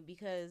with me,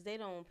 because they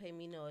don't pay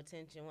me no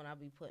attention when I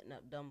be putting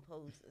up dumb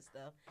posts and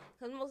stuff.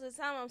 Because most of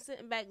the time I'm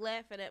sitting back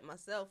laughing at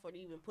myself for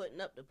even putting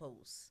up the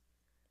posts.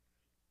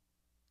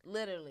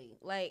 Literally.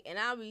 And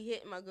I'll be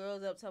hitting my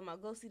girls up talking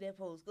about, go see that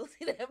post,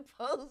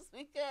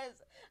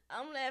 because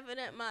I'm laughing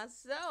at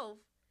myself,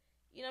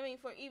 you know what I mean,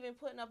 for even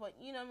putting up a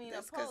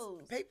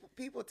post.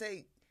 People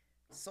take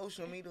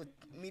social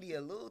media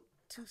a little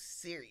too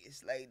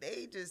serious.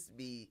 They just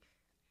be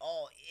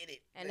all in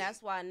it. And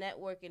that's why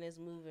networking is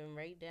moving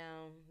right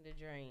down the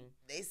drain.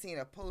 They seen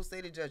a post,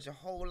 they done judged your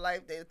whole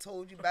life. They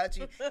told you about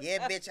you.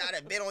 Yeah, bitch, I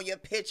done been on your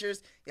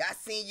pictures. Yeah, I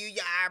seen you,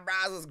 your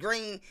eyebrows was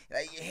green.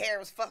 Your hair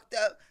was fucked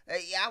up.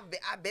 Yeah,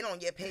 I been on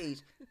your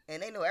page.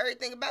 And they know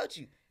everything about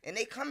you. And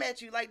they come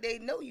at you like they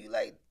know you.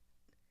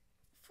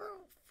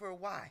 For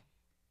why?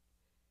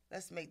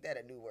 Let's make that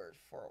a new word.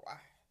 For why?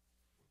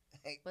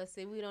 But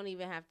see, we don't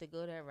even have to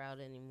go that route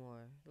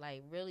anymore.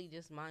 Like, really,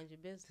 just mind your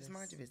business. Just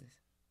mind your business.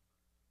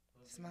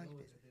 But Just mind your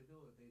business. If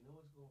they know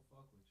it's gonna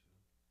fuck with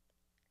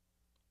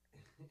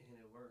you, and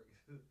it works,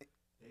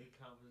 they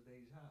accomplish their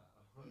job.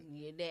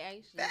 Yeah, they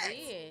actually Facts.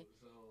 did.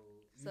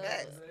 So,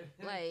 Facts.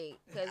 like,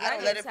 cause I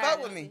don't let it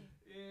fuck with me.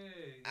 Yeah,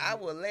 I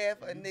will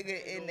laugh a and you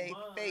nigga pay in no their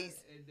mind,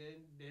 face. and then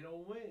they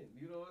don't win.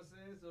 You know what I'm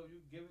saying? So if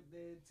you give it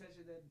the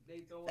attention that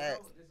they throw Facts.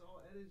 out, it's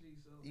all energy.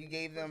 So You they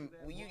gave them, pushing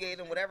that well, you bullshit, gave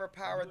them whatever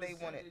power you they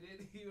wanted. accepted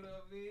it, you know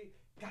what I mean?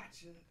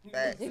 Gotcha. You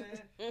Facts. know what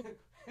I'm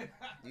saying?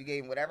 You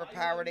gave them whatever Why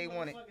power you they let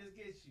wanted. motherfuckers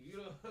get you? You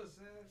know what I'm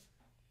saying?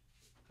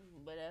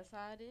 but that's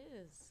how it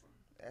is,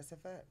 That's a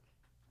fact.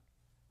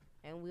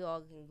 and we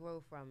all can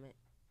grow from it.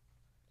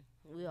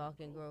 We all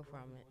can grow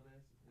from it.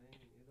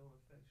 It don't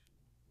affect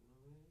you.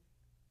 You know what I mean?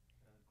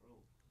 Gotta grow.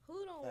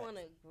 Who don't Facts. want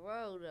to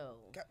grow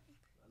though?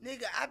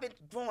 Nigga, I've been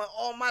growing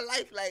all my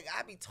life. Like,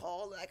 I be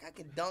tall, like, I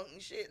can dunk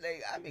and shit.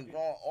 Like, I've been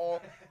growing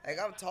all, like,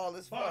 I'm tall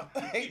as fuck.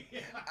 Like,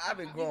 I've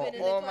been You growing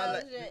been in all the my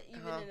clouds life. yet? You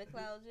been in the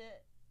clouds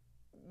yet?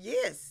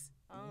 Yes.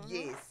 Uh-huh.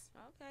 Yes.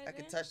 Okay. I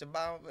can then. touch the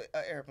bottom of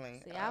an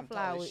airplane. See, I I'm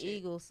fly tall as with shit.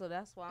 eagles, so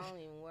that's why I don't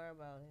even worry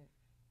about it.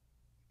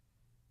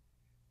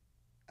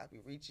 I be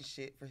reaching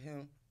shit for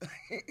him.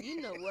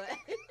 You know what?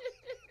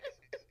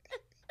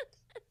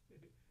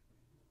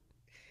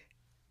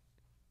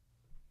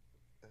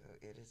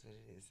 It is what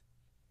it is.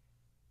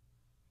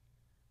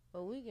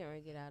 But we gonna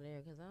get out of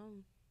here because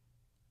I'm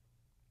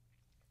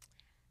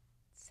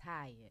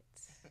tired.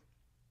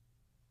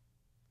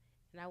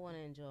 And I want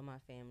to enjoy my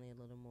family a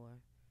little more.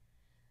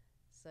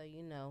 So,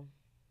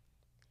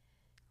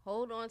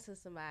 hold on to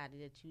somebody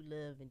that you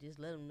love and just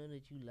let them know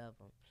that you love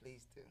them.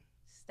 Please do.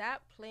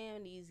 Stop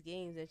playing these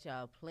games that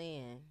y'all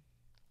playing.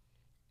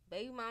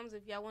 Baby moms,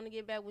 if y'all want to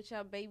get back with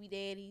y'all baby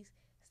daddies,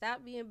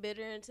 stop being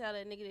bitter and tell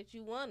that nigga that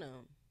you want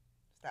them.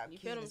 Stop You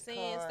keying feel what I'm his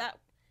saying? car,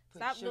 Put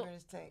Stop sugar doing. in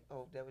his tank.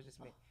 Oh, that was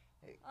just me.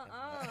 Hey,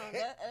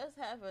 That's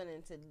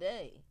happening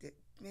today.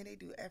 Man, they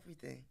do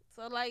everything.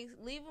 So, like,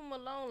 leave them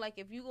alone. Like,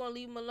 if you going to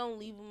leave them alone,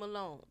 leave them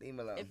alone. Leave him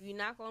alone. If you're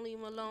not going to leave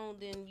them alone,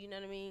 then, you know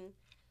what I mean?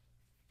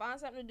 Find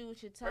something to do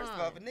with your time. First of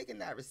all, if a nigga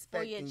not for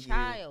respecting your you,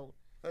 child.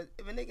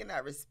 if a nigga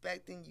not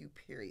respecting you,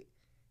 period,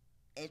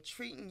 and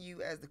treating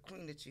you as the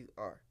queen that you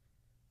are,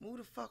 move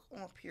the fuck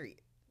on,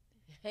 period.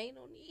 Ain't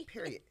no need.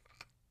 Period.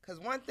 Because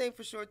one thing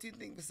for sure, two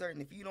things for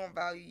certain, if you don't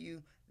value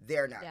you,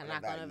 they're not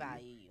going to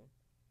value you.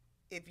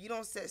 If you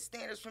don't set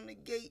standards from the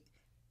gate,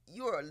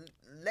 you're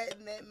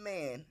letting that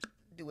man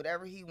do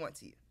whatever he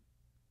wants to you.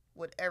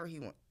 Whatever he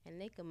wants. And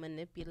they can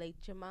manipulate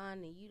your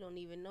mind and you don't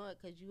even know it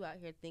because you out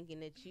here thinking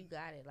that you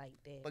got it like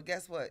that. But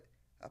guess what?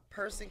 A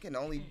person can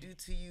only do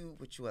to you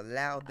what you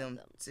allow them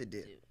to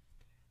do.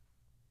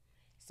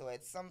 So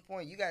at some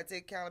point, you got to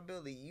take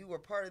accountability. You were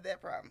part of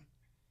that problem.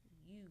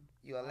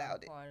 You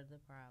allowed it. Part of the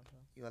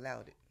problem. You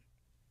allowed it.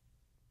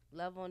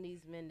 Love on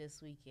these men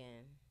this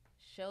weekend.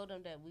 Show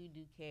them that we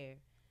do care.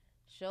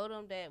 Show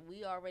them that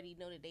we already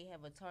know that they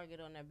have a target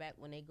on their back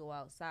when they go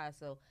outside.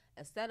 So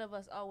instead of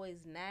us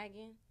always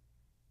nagging,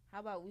 how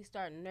about we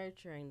start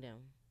nurturing them?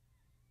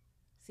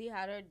 See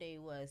how their day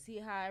was. See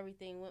how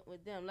everything went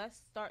with them. Let's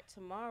start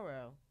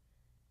tomorrow.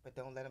 But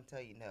don't let them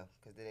tell you no,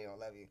 because they don't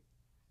love you.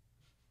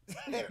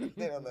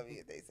 they don't love you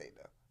if they say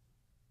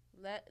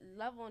no.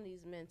 Love on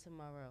these men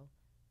tomorrow.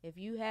 If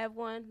you have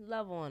one,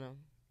 love on them.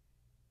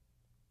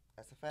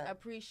 That's a fact.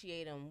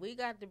 Appreciate them. We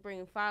got to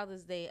bring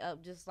Father's Day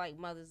up just like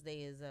Mother's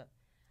Day is up.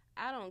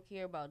 I don't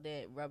care about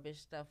that rubbish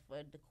stuff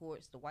at the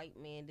courts, the white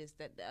man, this,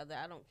 that, the other.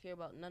 I don't care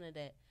about none of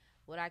that.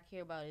 What I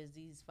care about is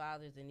these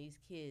fathers and these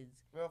kids.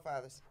 Real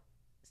fathers.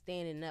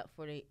 Standing up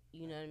for the,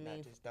 you know what I mean?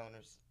 Not just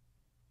donors.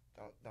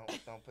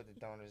 Don't put the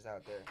donors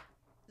out there.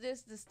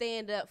 Just to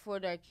stand up for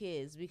their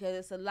kids because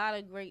it's a lot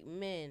of great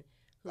men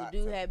who Lots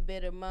do of have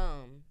bitter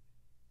moms.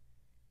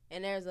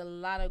 And there's a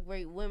lot of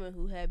great women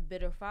who have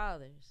bitter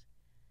fathers.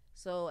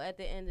 So at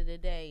the end of the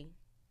day,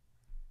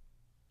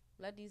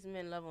 let these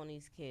men love on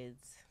these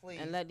kids. Please.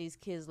 And let these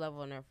kids love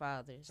on their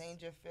fathers.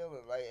 Change your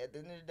feeling. Like, at the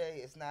end of the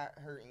day, it's not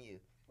hurting you.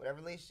 Whatever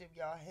relationship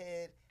y'all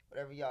had,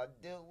 whatever y'all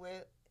dealt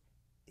with,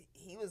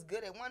 he was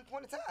good at one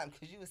point in time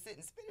because you was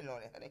sitting spinning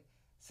on it, honey.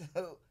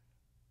 So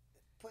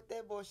put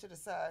that bullshit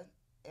aside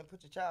and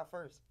put your child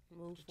first.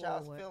 Move put your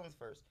child's forward. feelings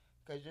first.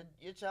 Because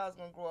your child's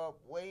going to grow up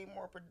way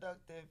more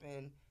productive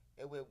and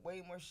with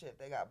way more shit.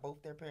 They got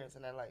both their parents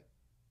in their life.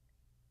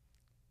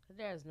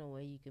 There's no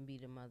way you can be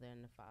the mother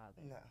and the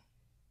father. No.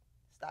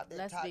 Stop that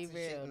Let's toxic be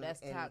real. shit. That's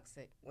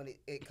toxic. When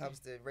it comes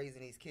to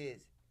raising these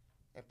kids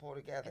and pull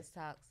together. It's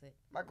toxic.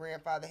 My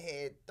grandfather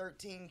had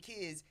 13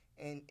 kids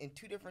in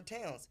 2 different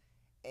towns.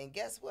 And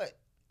guess what?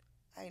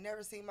 I ain't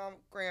never seen my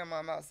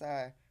grandmom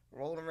outside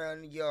rolling around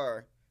in the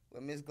yard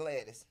with Miss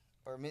Gladys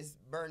or Miss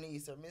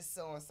Bernice or Miss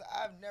so-and-so.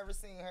 I've never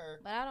seen her.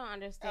 But I don't out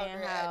understand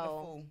there acting a how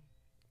fool.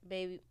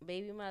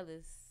 baby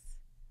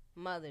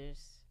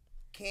mothers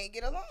Can't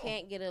get along.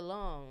 can't get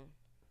along.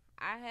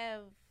 I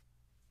have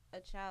a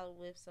child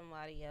with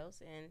somebody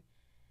else, and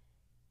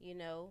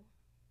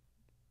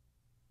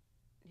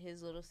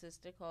his little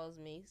sister calls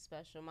me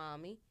special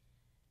mommy,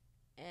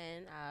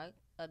 and I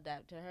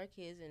adapt to her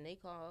kids, and they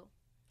call.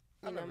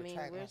 You I'm know gonna what I mean?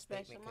 retract We're my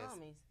special statement 'cause-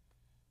 mommies.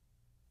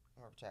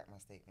 I'm gonna retract my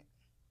statement.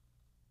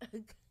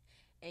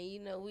 And you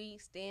know, we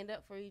stand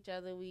up for each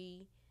other.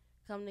 We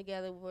come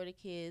together for the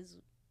kids.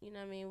 You know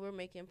what I mean? We're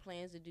making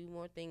plans to do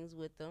more things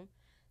with them.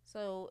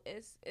 So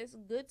it's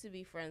good to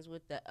be friends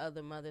with the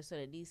other mother so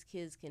that these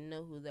kids can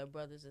know who their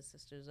brothers and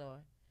sisters are.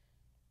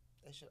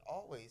 They should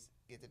always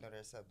get to know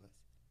their siblings.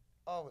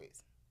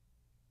 Always.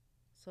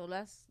 So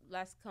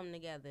let's come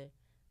together.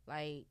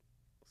 Like,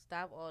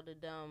 stop all the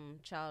dumb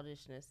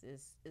childishness.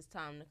 It's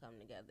time to come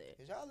together.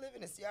 Cause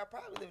y'all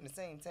probably live in the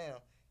same town,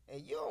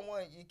 and you don't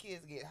want your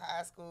kids to get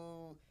high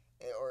school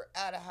or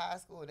out of high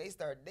school and they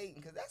start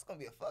dating, cause that's gonna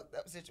be a fucked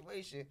up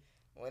situation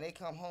when they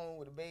come home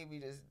with a baby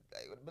that's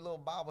like with a little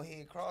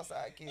bobblehead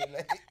cross-eyed kid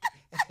like,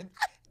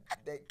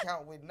 that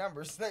count with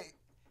numbers,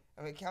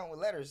 count with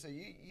letters. So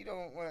you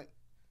don't want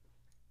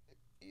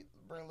you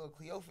bring a little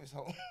Cleophas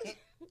home.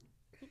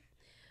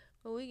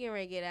 Well, we getting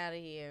ready to get out of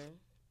here.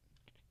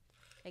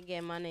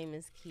 Again, my name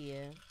is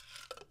Kia.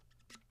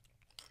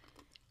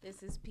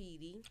 This is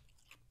Petey.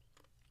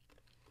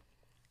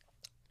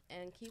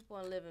 And keep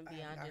on living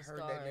beyond your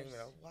scars. I heard that name in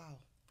a while.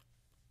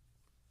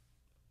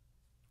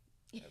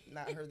 I've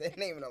not heard that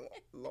name in a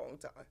long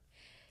time.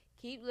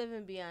 Keep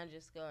living beyond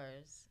your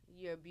scars.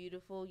 You're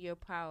beautiful. You're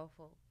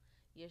powerful.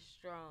 You're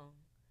strong.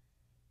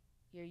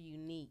 You're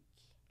unique.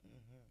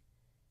 Mm-hmm.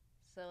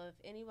 So if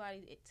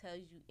anybody tells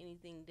you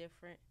anything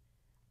different,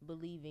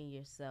 believe in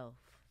yourself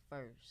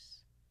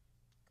first.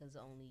 Because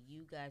only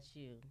you got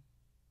you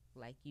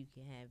like you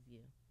can have you.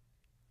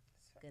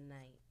 Good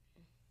night.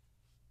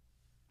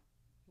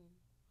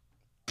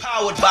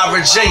 Powered by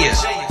Virginia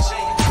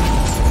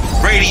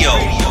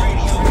Radio.